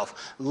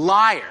yourself.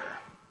 Liar,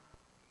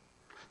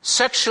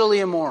 sexually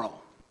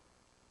immoral,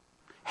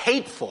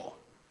 hateful,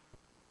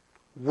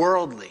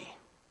 worldly,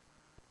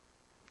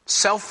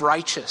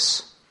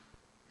 self-righteous,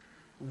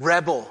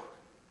 rebel,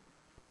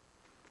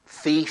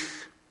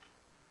 thief,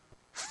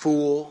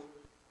 fool,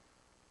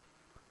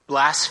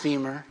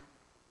 blasphemer,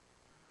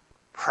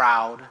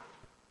 proud,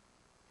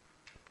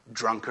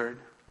 drunkard.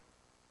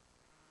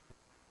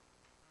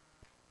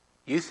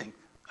 You think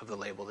of the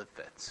label that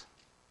fits.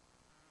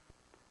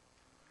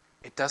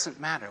 It doesn't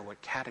matter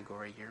what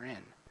category you're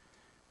in.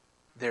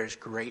 There's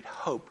great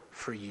hope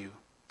for you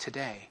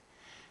today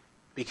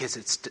because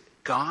it's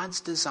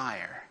God's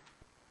desire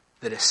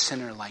that a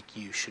sinner like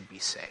you should be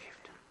saved.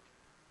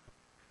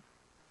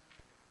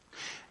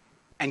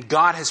 And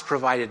God has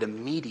provided a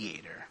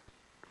mediator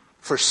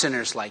for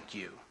sinners like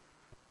you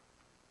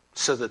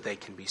so that they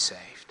can be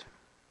saved.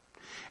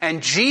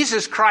 And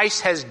Jesus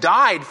Christ has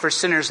died for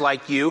sinners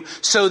like you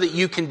so that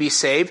you can be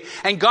saved.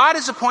 And God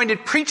has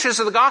appointed preachers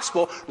of the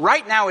gospel.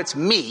 Right now it's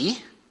me.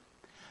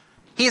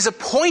 He has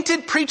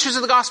appointed preachers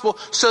of the gospel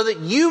so that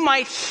you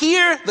might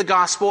hear the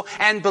gospel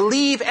and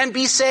believe and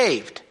be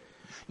saved.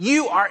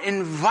 You are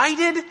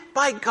invited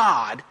by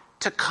God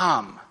to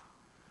come.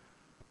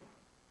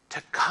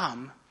 To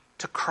come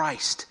to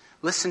Christ.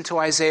 Listen to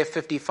Isaiah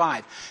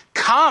 55.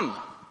 Come,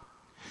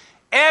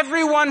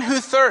 everyone who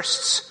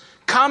thirsts,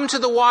 come to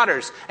the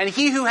waters, and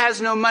he who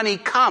has no money,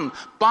 come,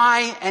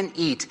 buy and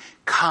eat.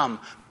 Come,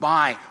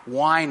 buy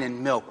wine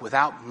and milk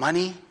without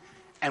money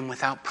and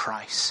without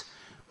price.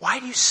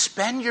 Why do you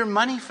spend your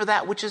money for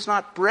that which is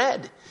not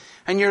bread,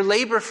 and your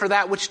labor for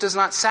that which does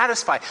not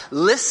satisfy?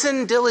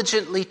 Listen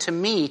diligently to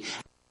me,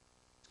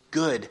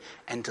 good,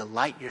 and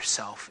delight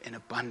yourself in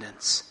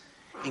abundance.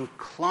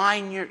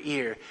 Incline your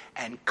ear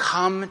and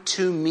come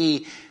to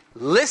me.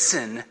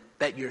 Listen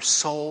that your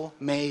soul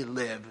may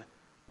live.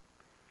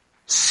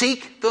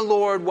 Seek the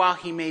Lord while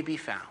he may be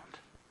found.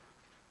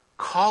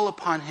 Call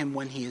upon him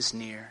when he is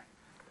near.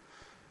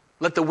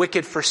 Let the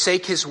wicked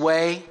forsake his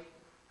way,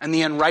 and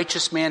the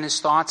unrighteous man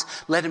his thoughts.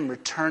 Let him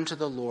return to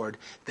the Lord,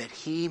 that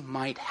he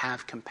might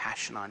have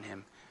compassion on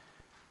him,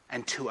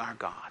 and to our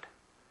God.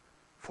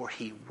 For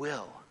he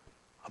will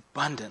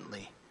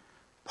abundantly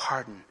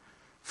pardon.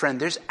 Friend,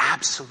 there's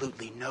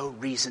absolutely no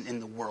reason in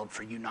the world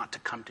for you not to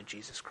come to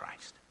Jesus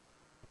Christ.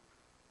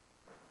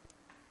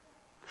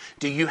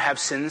 Do you have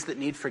sins that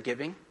need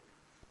forgiving?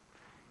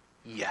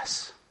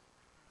 Yes.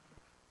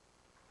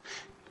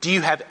 Do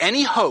you have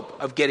any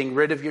hope of getting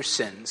rid of your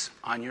sins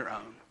on your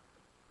own?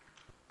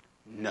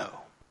 No.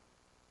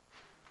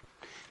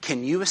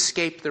 Can you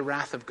escape the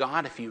wrath of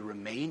God if you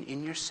remain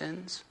in your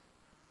sins?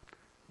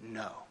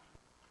 No.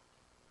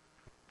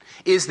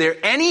 Is there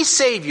any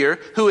Savior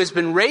who has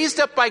been raised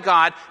up by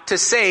God to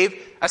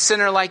save a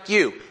sinner like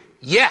you?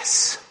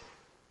 Yes.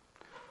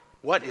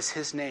 What is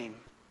his name?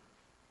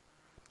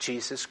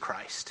 Jesus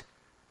Christ,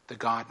 the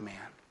God-man.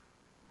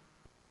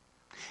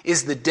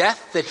 Is the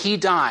death that he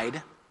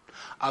died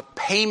a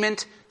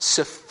payment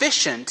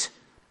sufficient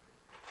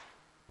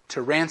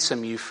to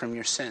ransom you from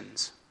your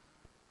sins?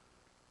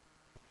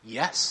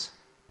 Yes.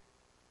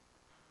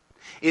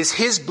 Is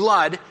his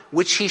blood,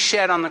 which he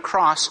shed on the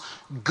cross,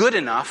 good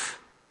enough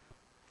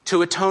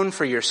to atone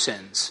for your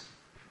sins?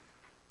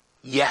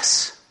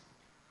 Yes.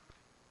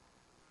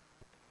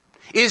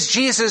 Is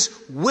Jesus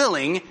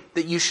willing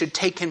that you should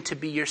take him to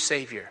be your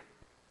Savior?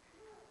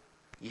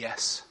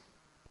 Yes.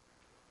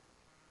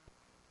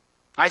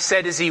 I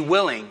said, is he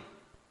willing?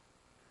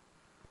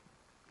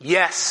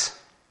 Yes.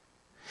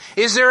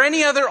 Is there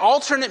any other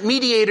alternate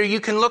mediator you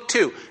can look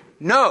to?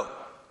 No.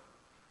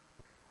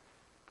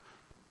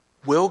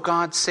 Will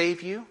God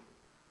save you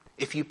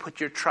if you put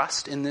your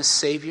trust in this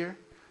Savior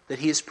that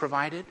he has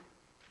provided?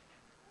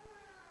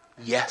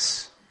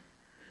 Yes.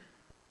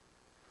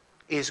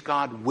 Is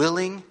God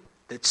willing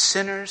that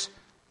sinners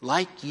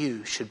like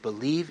you should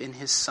believe in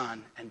his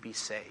Son and be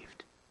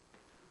saved?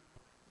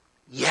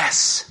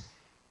 Yes.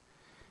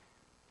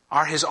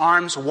 Are his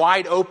arms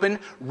wide open,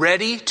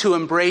 ready to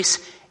embrace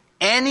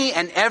any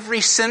and every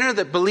sinner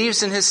that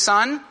believes in his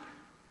Son?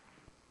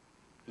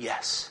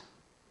 Yes.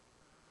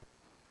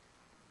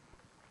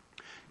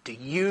 Do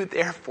you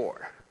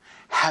therefore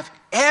have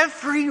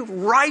every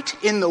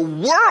right in the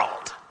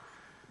world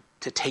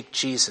to take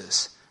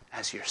Jesus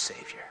as your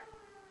Savior?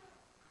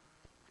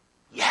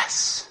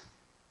 Yes.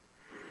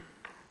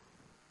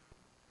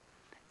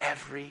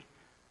 Every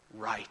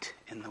right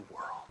in the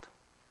world.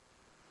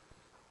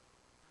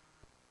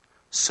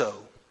 So,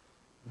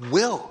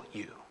 will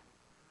you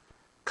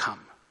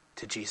come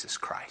to Jesus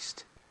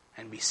Christ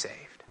and be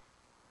saved?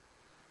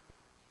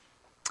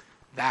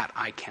 That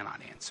I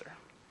cannot answer.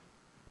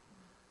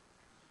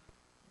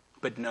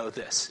 But know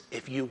this,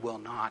 if you will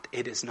not,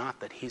 it is not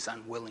that he's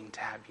unwilling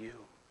to have you.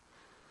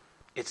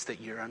 It's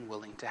that you're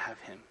unwilling to have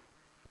him.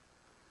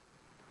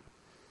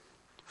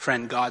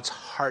 Friend, God's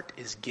heart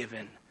is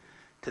given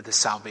to the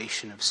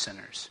salvation of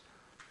sinners.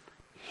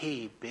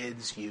 He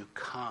bids you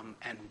come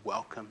and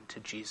welcome to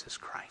Jesus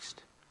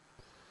Christ.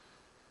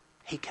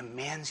 He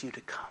commands you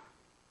to come.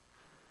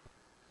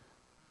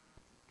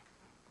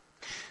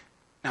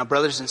 Now,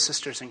 brothers and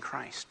sisters in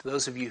Christ,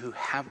 those of you who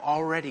have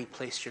already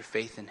placed your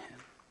faith in him,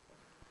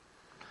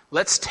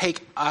 let's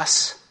take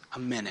us a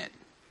minute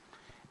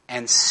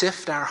and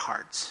sift our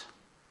hearts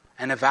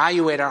and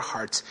evaluate our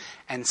hearts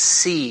and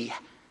see,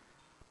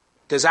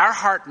 does our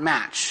heart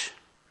match?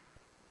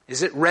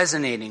 Is it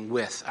resonating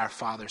with our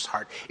Father's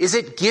heart? Is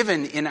it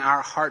given in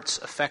our heart's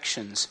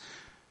affections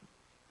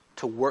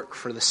to work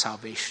for the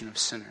salvation of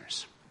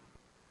sinners?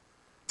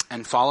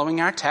 And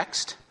following our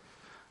text,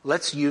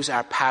 let's use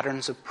our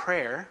patterns of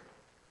prayer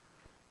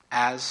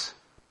as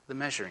the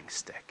measuring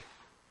stick.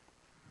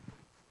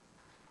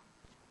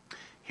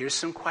 Here's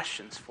some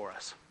questions for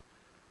us.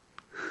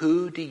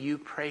 Who do you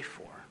pray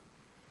for?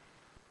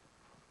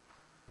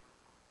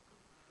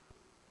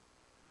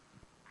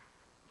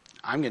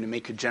 I'm going to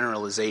make a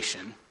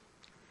generalization,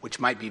 which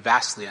might be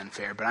vastly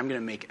unfair, but I'm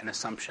going to make an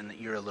assumption that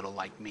you're a little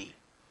like me.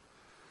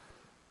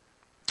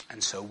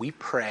 And so we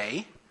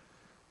pray,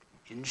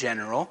 in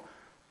general,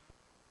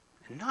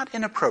 and not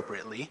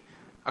inappropriately,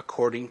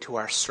 according to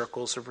our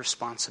circles of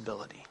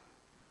responsibility.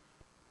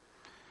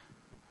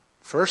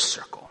 First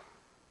circle,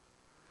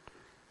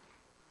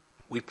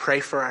 we pray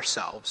for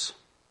ourselves,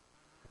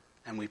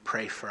 and we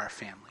pray for our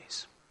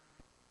families.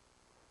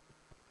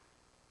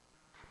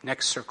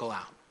 Next circle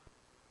out.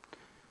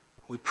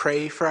 We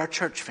pray for our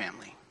church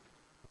family.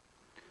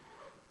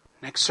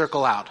 Next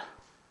circle out.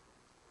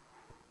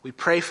 We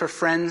pray for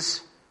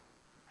friends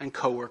and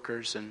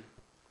coworkers and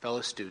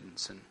fellow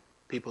students and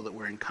people that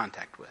we're in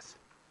contact with.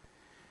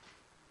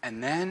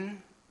 And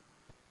then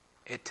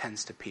it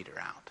tends to peter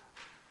out.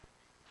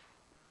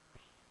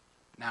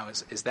 Now,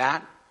 is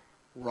that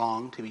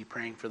wrong to be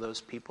praying for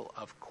those people?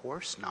 Of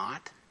course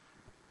not.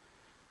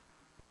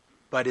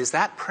 But is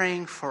that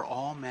praying for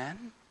all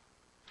men?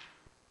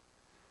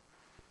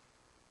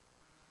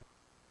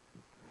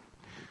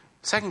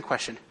 Second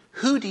question,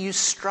 who do you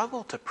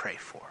struggle to pray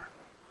for?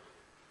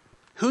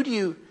 Who do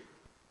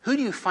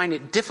you find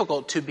it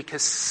difficult to,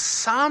 because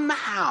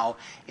somehow,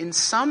 in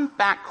some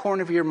back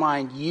corner of your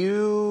mind,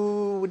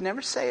 you would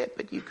never say it,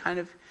 but you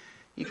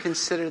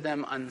consider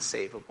them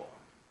unsavable?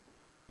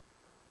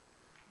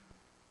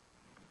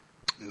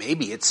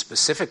 Maybe it's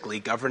specifically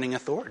governing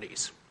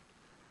authorities.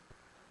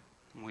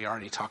 We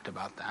already talked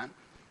about that.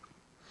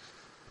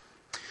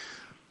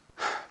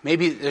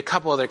 Maybe a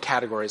couple other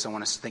categories I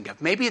want us to think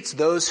of. Maybe it's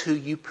those who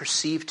you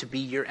perceive to be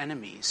your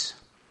enemies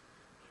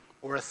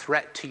or a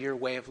threat to your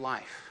way of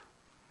life.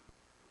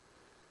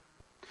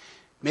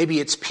 Maybe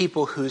it's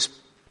people whose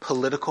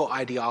political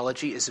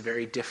ideology is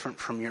very different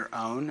from your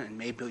own, and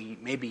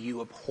maybe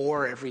you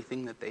abhor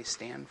everything that they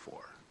stand for.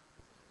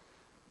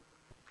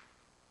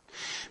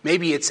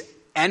 Maybe it's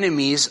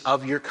enemies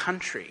of your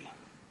country,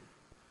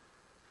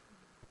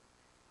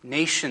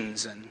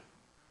 nations and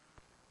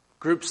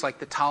groups like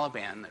the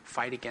Taliban that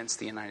fight against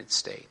the United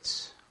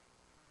States.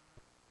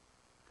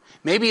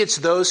 Maybe it's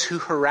those who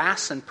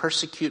harass and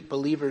persecute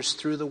believers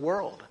through the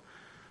world.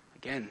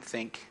 Again,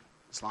 think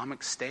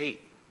Islamic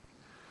State,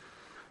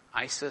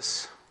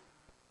 ISIS,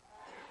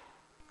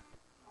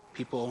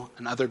 people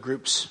and other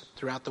groups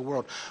throughout the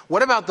world.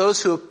 What about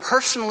those who have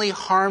personally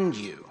harmed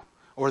you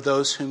or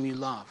those whom you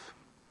love?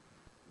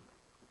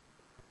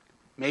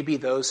 Maybe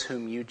those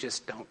whom you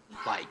just don't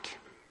like.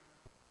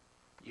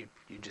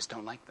 You just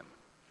don't like them.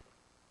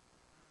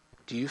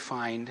 Do you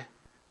find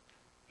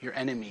your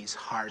enemies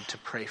hard to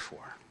pray for?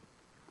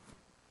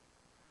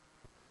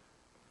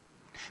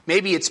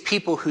 Maybe it's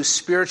people whose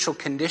spiritual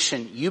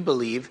condition, you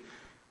believe,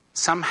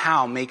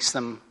 somehow makes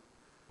them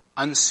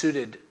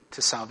unsuited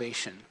to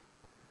salvation.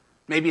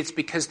 Maybe it's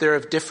because they're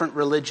of different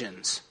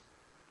religions.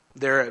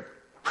 They're a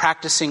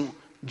practicing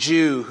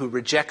Jew who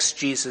rejects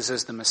Jesus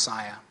as the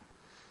Messiah.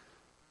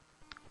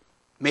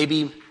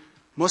 Maybe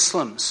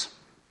Muslims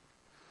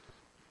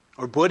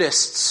or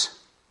Buddhists,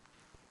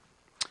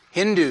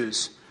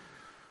 Hindus,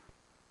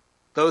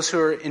 those who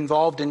are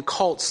involved in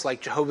cults like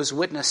Jehovah's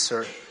Witnesses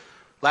or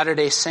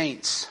Latter-day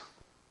Saints,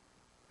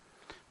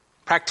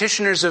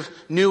 practitioners of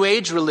New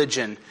Age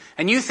religion,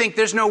 and you think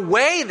there's no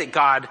way that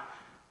God,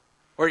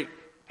 or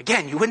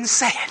again, you wouldn't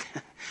say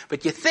it,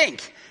 but you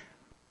think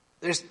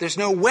there's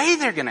no way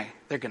they're gonna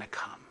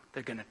come,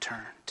 they're gonna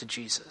turn to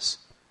Jesus.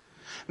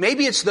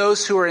 Maybe it's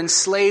those who are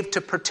enslaved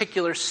to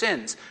particular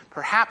sins,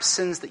 perhaps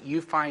sins that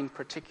you find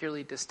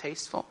particularly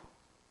distasteful.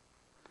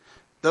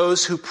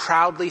 Those who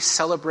proudly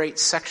celebrate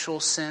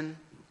sexual sin.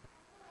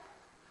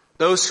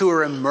 Those who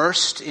are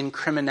immersed in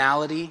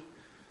criminality,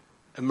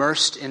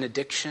 immersed in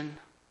addiction.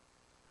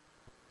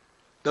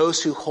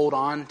 Those who hold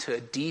on to a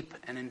deep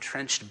and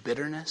entrenched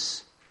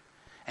bitterness.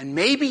 And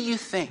maybe you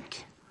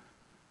think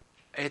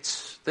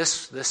It's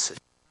this is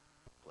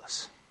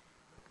hopeless.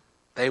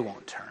 They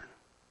won't turn.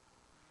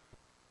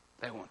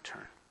 They won't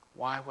turn.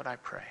 Why would I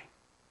pray?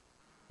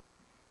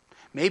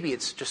 Maybe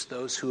it's just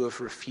those who have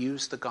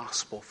refused the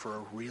gospel for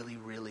a really,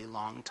 really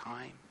long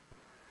time.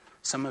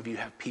 Some of you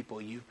have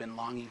people, you've been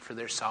longing for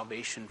their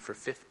salvation for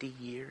 50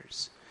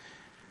 years.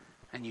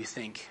 And you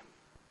think,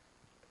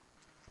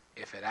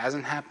 if it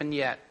hasn't happened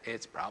yet,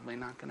 it's probably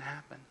not going to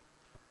happen.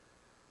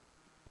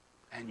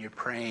 And your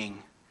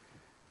praying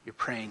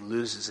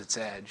loses its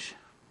edge.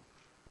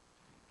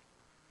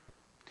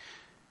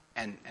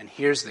 And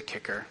here's the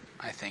kicker,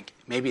 I think.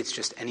 Maybe it's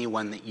just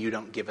anyone that you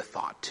don't give a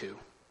thought to.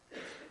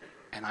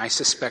 And I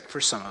suspect for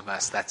some of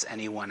us, that's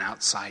anyone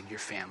outside your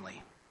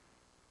family.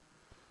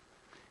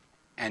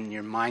 And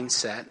your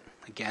mindset,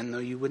 again, though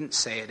you wouldn't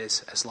say it,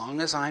 is as long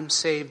as I'm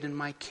saved and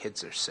my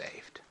kids are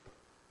saved,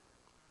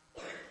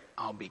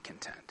 I'll be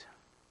content.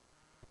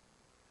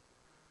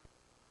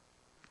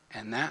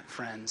 And that,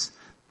 friends,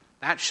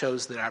 that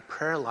shows that our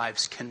prayer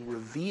lives can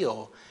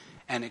reveal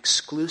an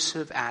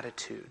exclusive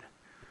attitude.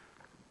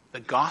 The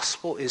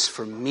gospel is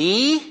for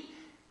me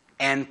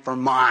and for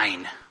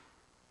mine.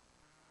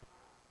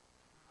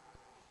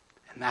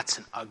 And that's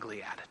an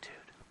ugly attitude.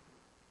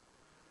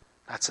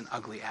 That's an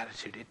ugly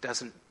attitude. It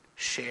doesn't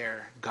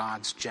share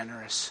God's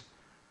generous,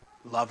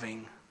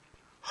 loving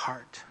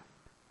heart.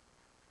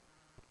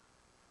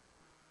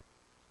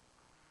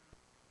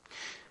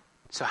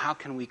 So how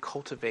can we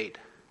cultivate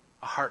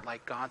a heart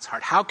like God's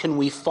heart? How can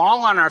we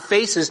fall on our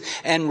faces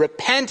and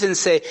repent and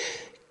say,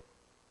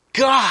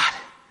 God,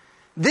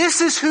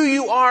 this is who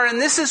you are and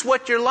this is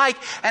what you're like,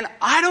 and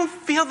I don't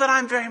feel that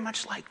I'm very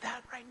much like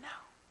that right now.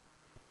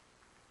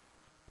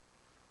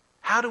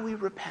 How do we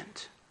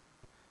repent?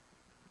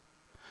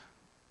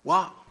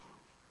 Well,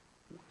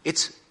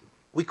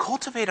 we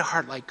cultivate a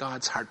heart like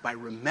God's heart by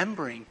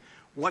remembering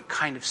what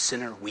kind of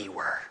sinner we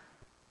were.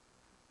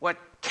 What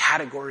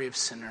category of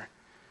sinner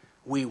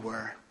we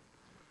were.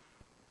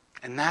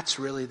 And that's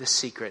really the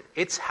secret.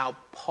 It's how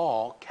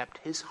Paul kept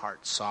his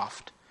heart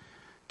soft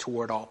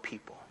toward all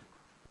people.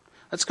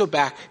 Let's go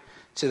back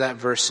to that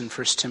verse in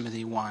 1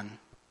 Timothy 1,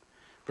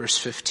 verse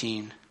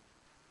 15.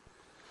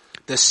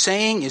 The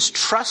saying is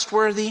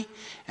trustworthy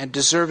and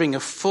deserving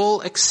of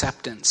full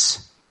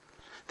acceptance,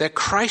 that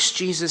Christ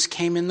Jesus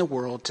came in the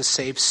world to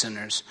save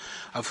sinners,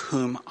 of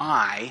whom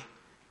I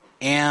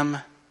am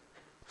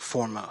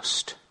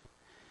foremost.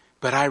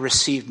 But I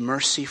received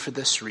mercy for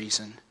this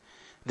reason,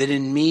 that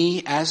in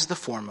me as the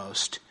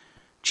foremost,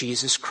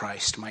 Jesus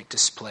Christ might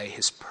display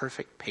his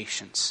perfect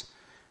patience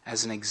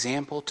as an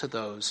example to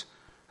those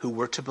who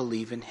were to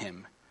believe in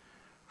him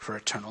for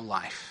eternal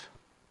life.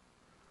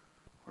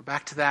 We're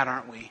back to that,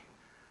 aren't we?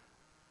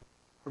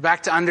 We're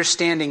back to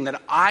understanding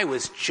that I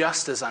was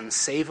just as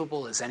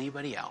unsavable as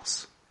anybody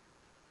else.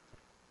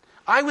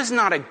 I was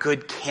not a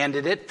good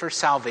candidate for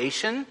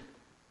salvation.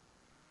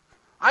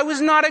 I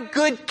was not a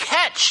good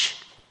catch.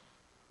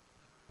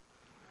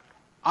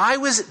 I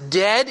was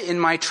dead in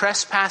my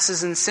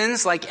trespasses and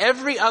sins like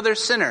every other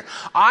sinner.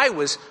 I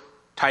was,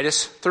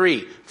 Titus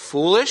 3,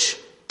 foolish,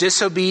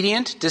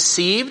 disobedient,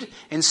 deceived,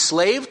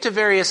 enslaved to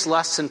various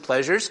lusts and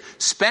pleasures,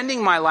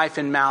 spending my life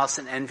in malice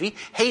and envy,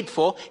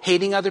 hateful,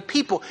 hating other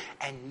people.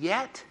 And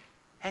yet,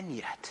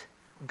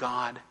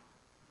 God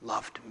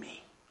loved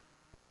me.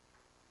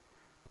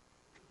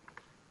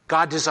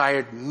 God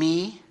desired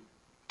me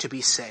to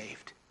be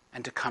saved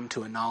and to come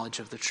to a knowledge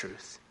of the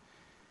truth.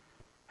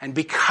 And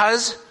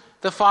because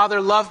the Father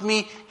loved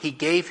me, he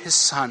gave his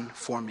Son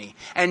for me.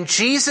 And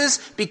Jesus,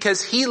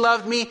 because he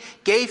loved me,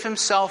 gave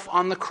himself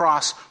on the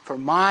cross for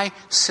my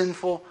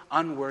sinful,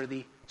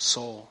 unworthy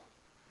soul.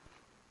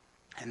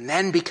 And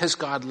then because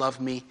God loved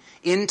me,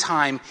 in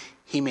time,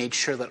 he made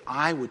sure that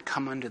I would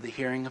come under the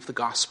hearing of the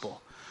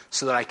gospel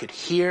so that I could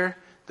hear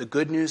the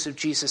good news of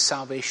Jesus'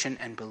 salvation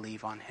and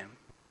believe on him.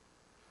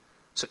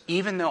 So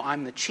even though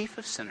I'm the chief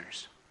of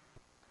sinners,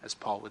 as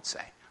Paul would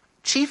say,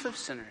 chief of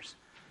sinners,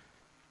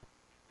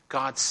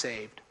 God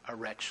saved a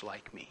wretch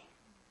like me.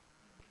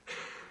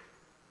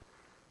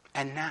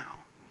 And now,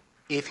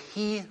 if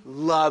he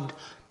loved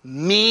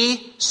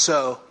me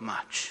so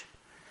much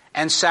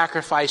and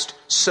sacrificed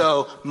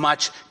so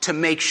much to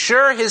make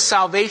sure his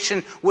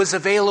salvation was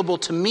available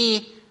to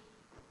me,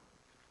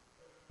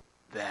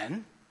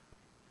 then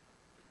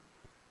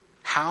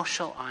how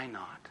shall I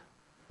not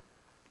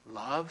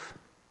love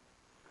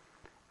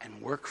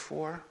and work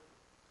for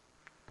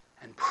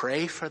and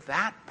pray for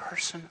that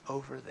person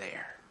over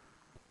there,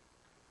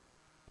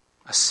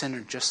 a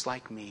sinner just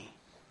like me,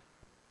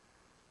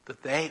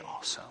 that they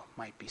also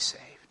might be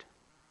saved?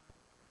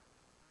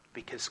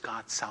 Because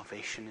God's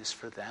salvation is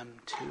for them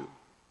too.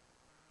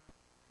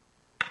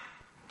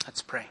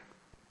 Let's pray.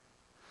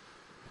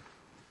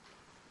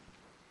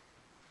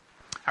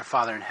 Our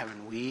Father in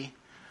heaven, we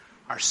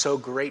are so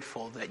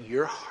grateful that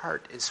your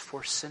heart is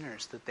for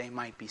sinners, that they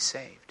might be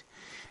saved.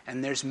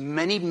 And there's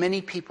many,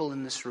 many people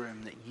in this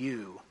room that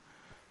you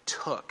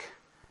took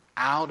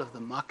out of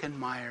the muck and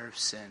mire of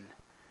sin,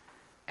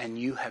 and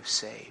you have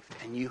saved,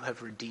 and you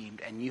have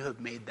redeemed, and you have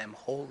made them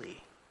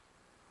holy.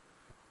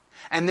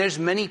 And there's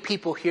many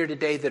people here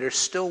today that are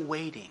still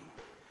waiting,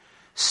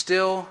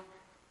 still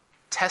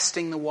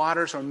testing the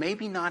waters, or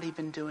maybe not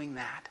even doing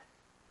that.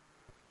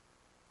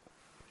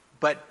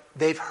 But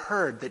they've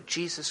heard that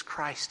Jesus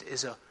Christ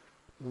is a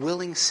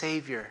willing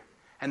Savior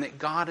and that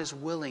God is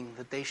willing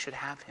that they should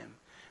have him.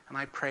 And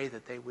I pray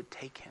that they would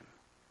take him.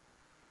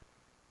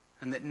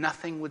 And that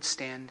nothing would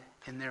stand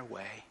in their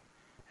way,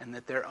 and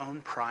that their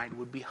own pride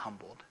would be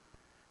humbled,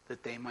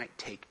 that they might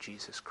take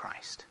Jesus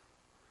Christ.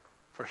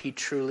 For he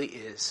truly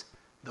is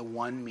the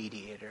one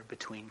mediator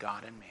between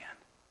God and man.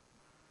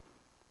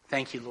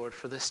 Thank you, Lord,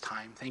 for this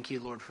time. Thank you,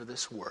 Lord, for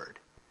this word.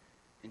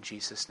 In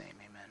Jesus' name,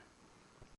 amen.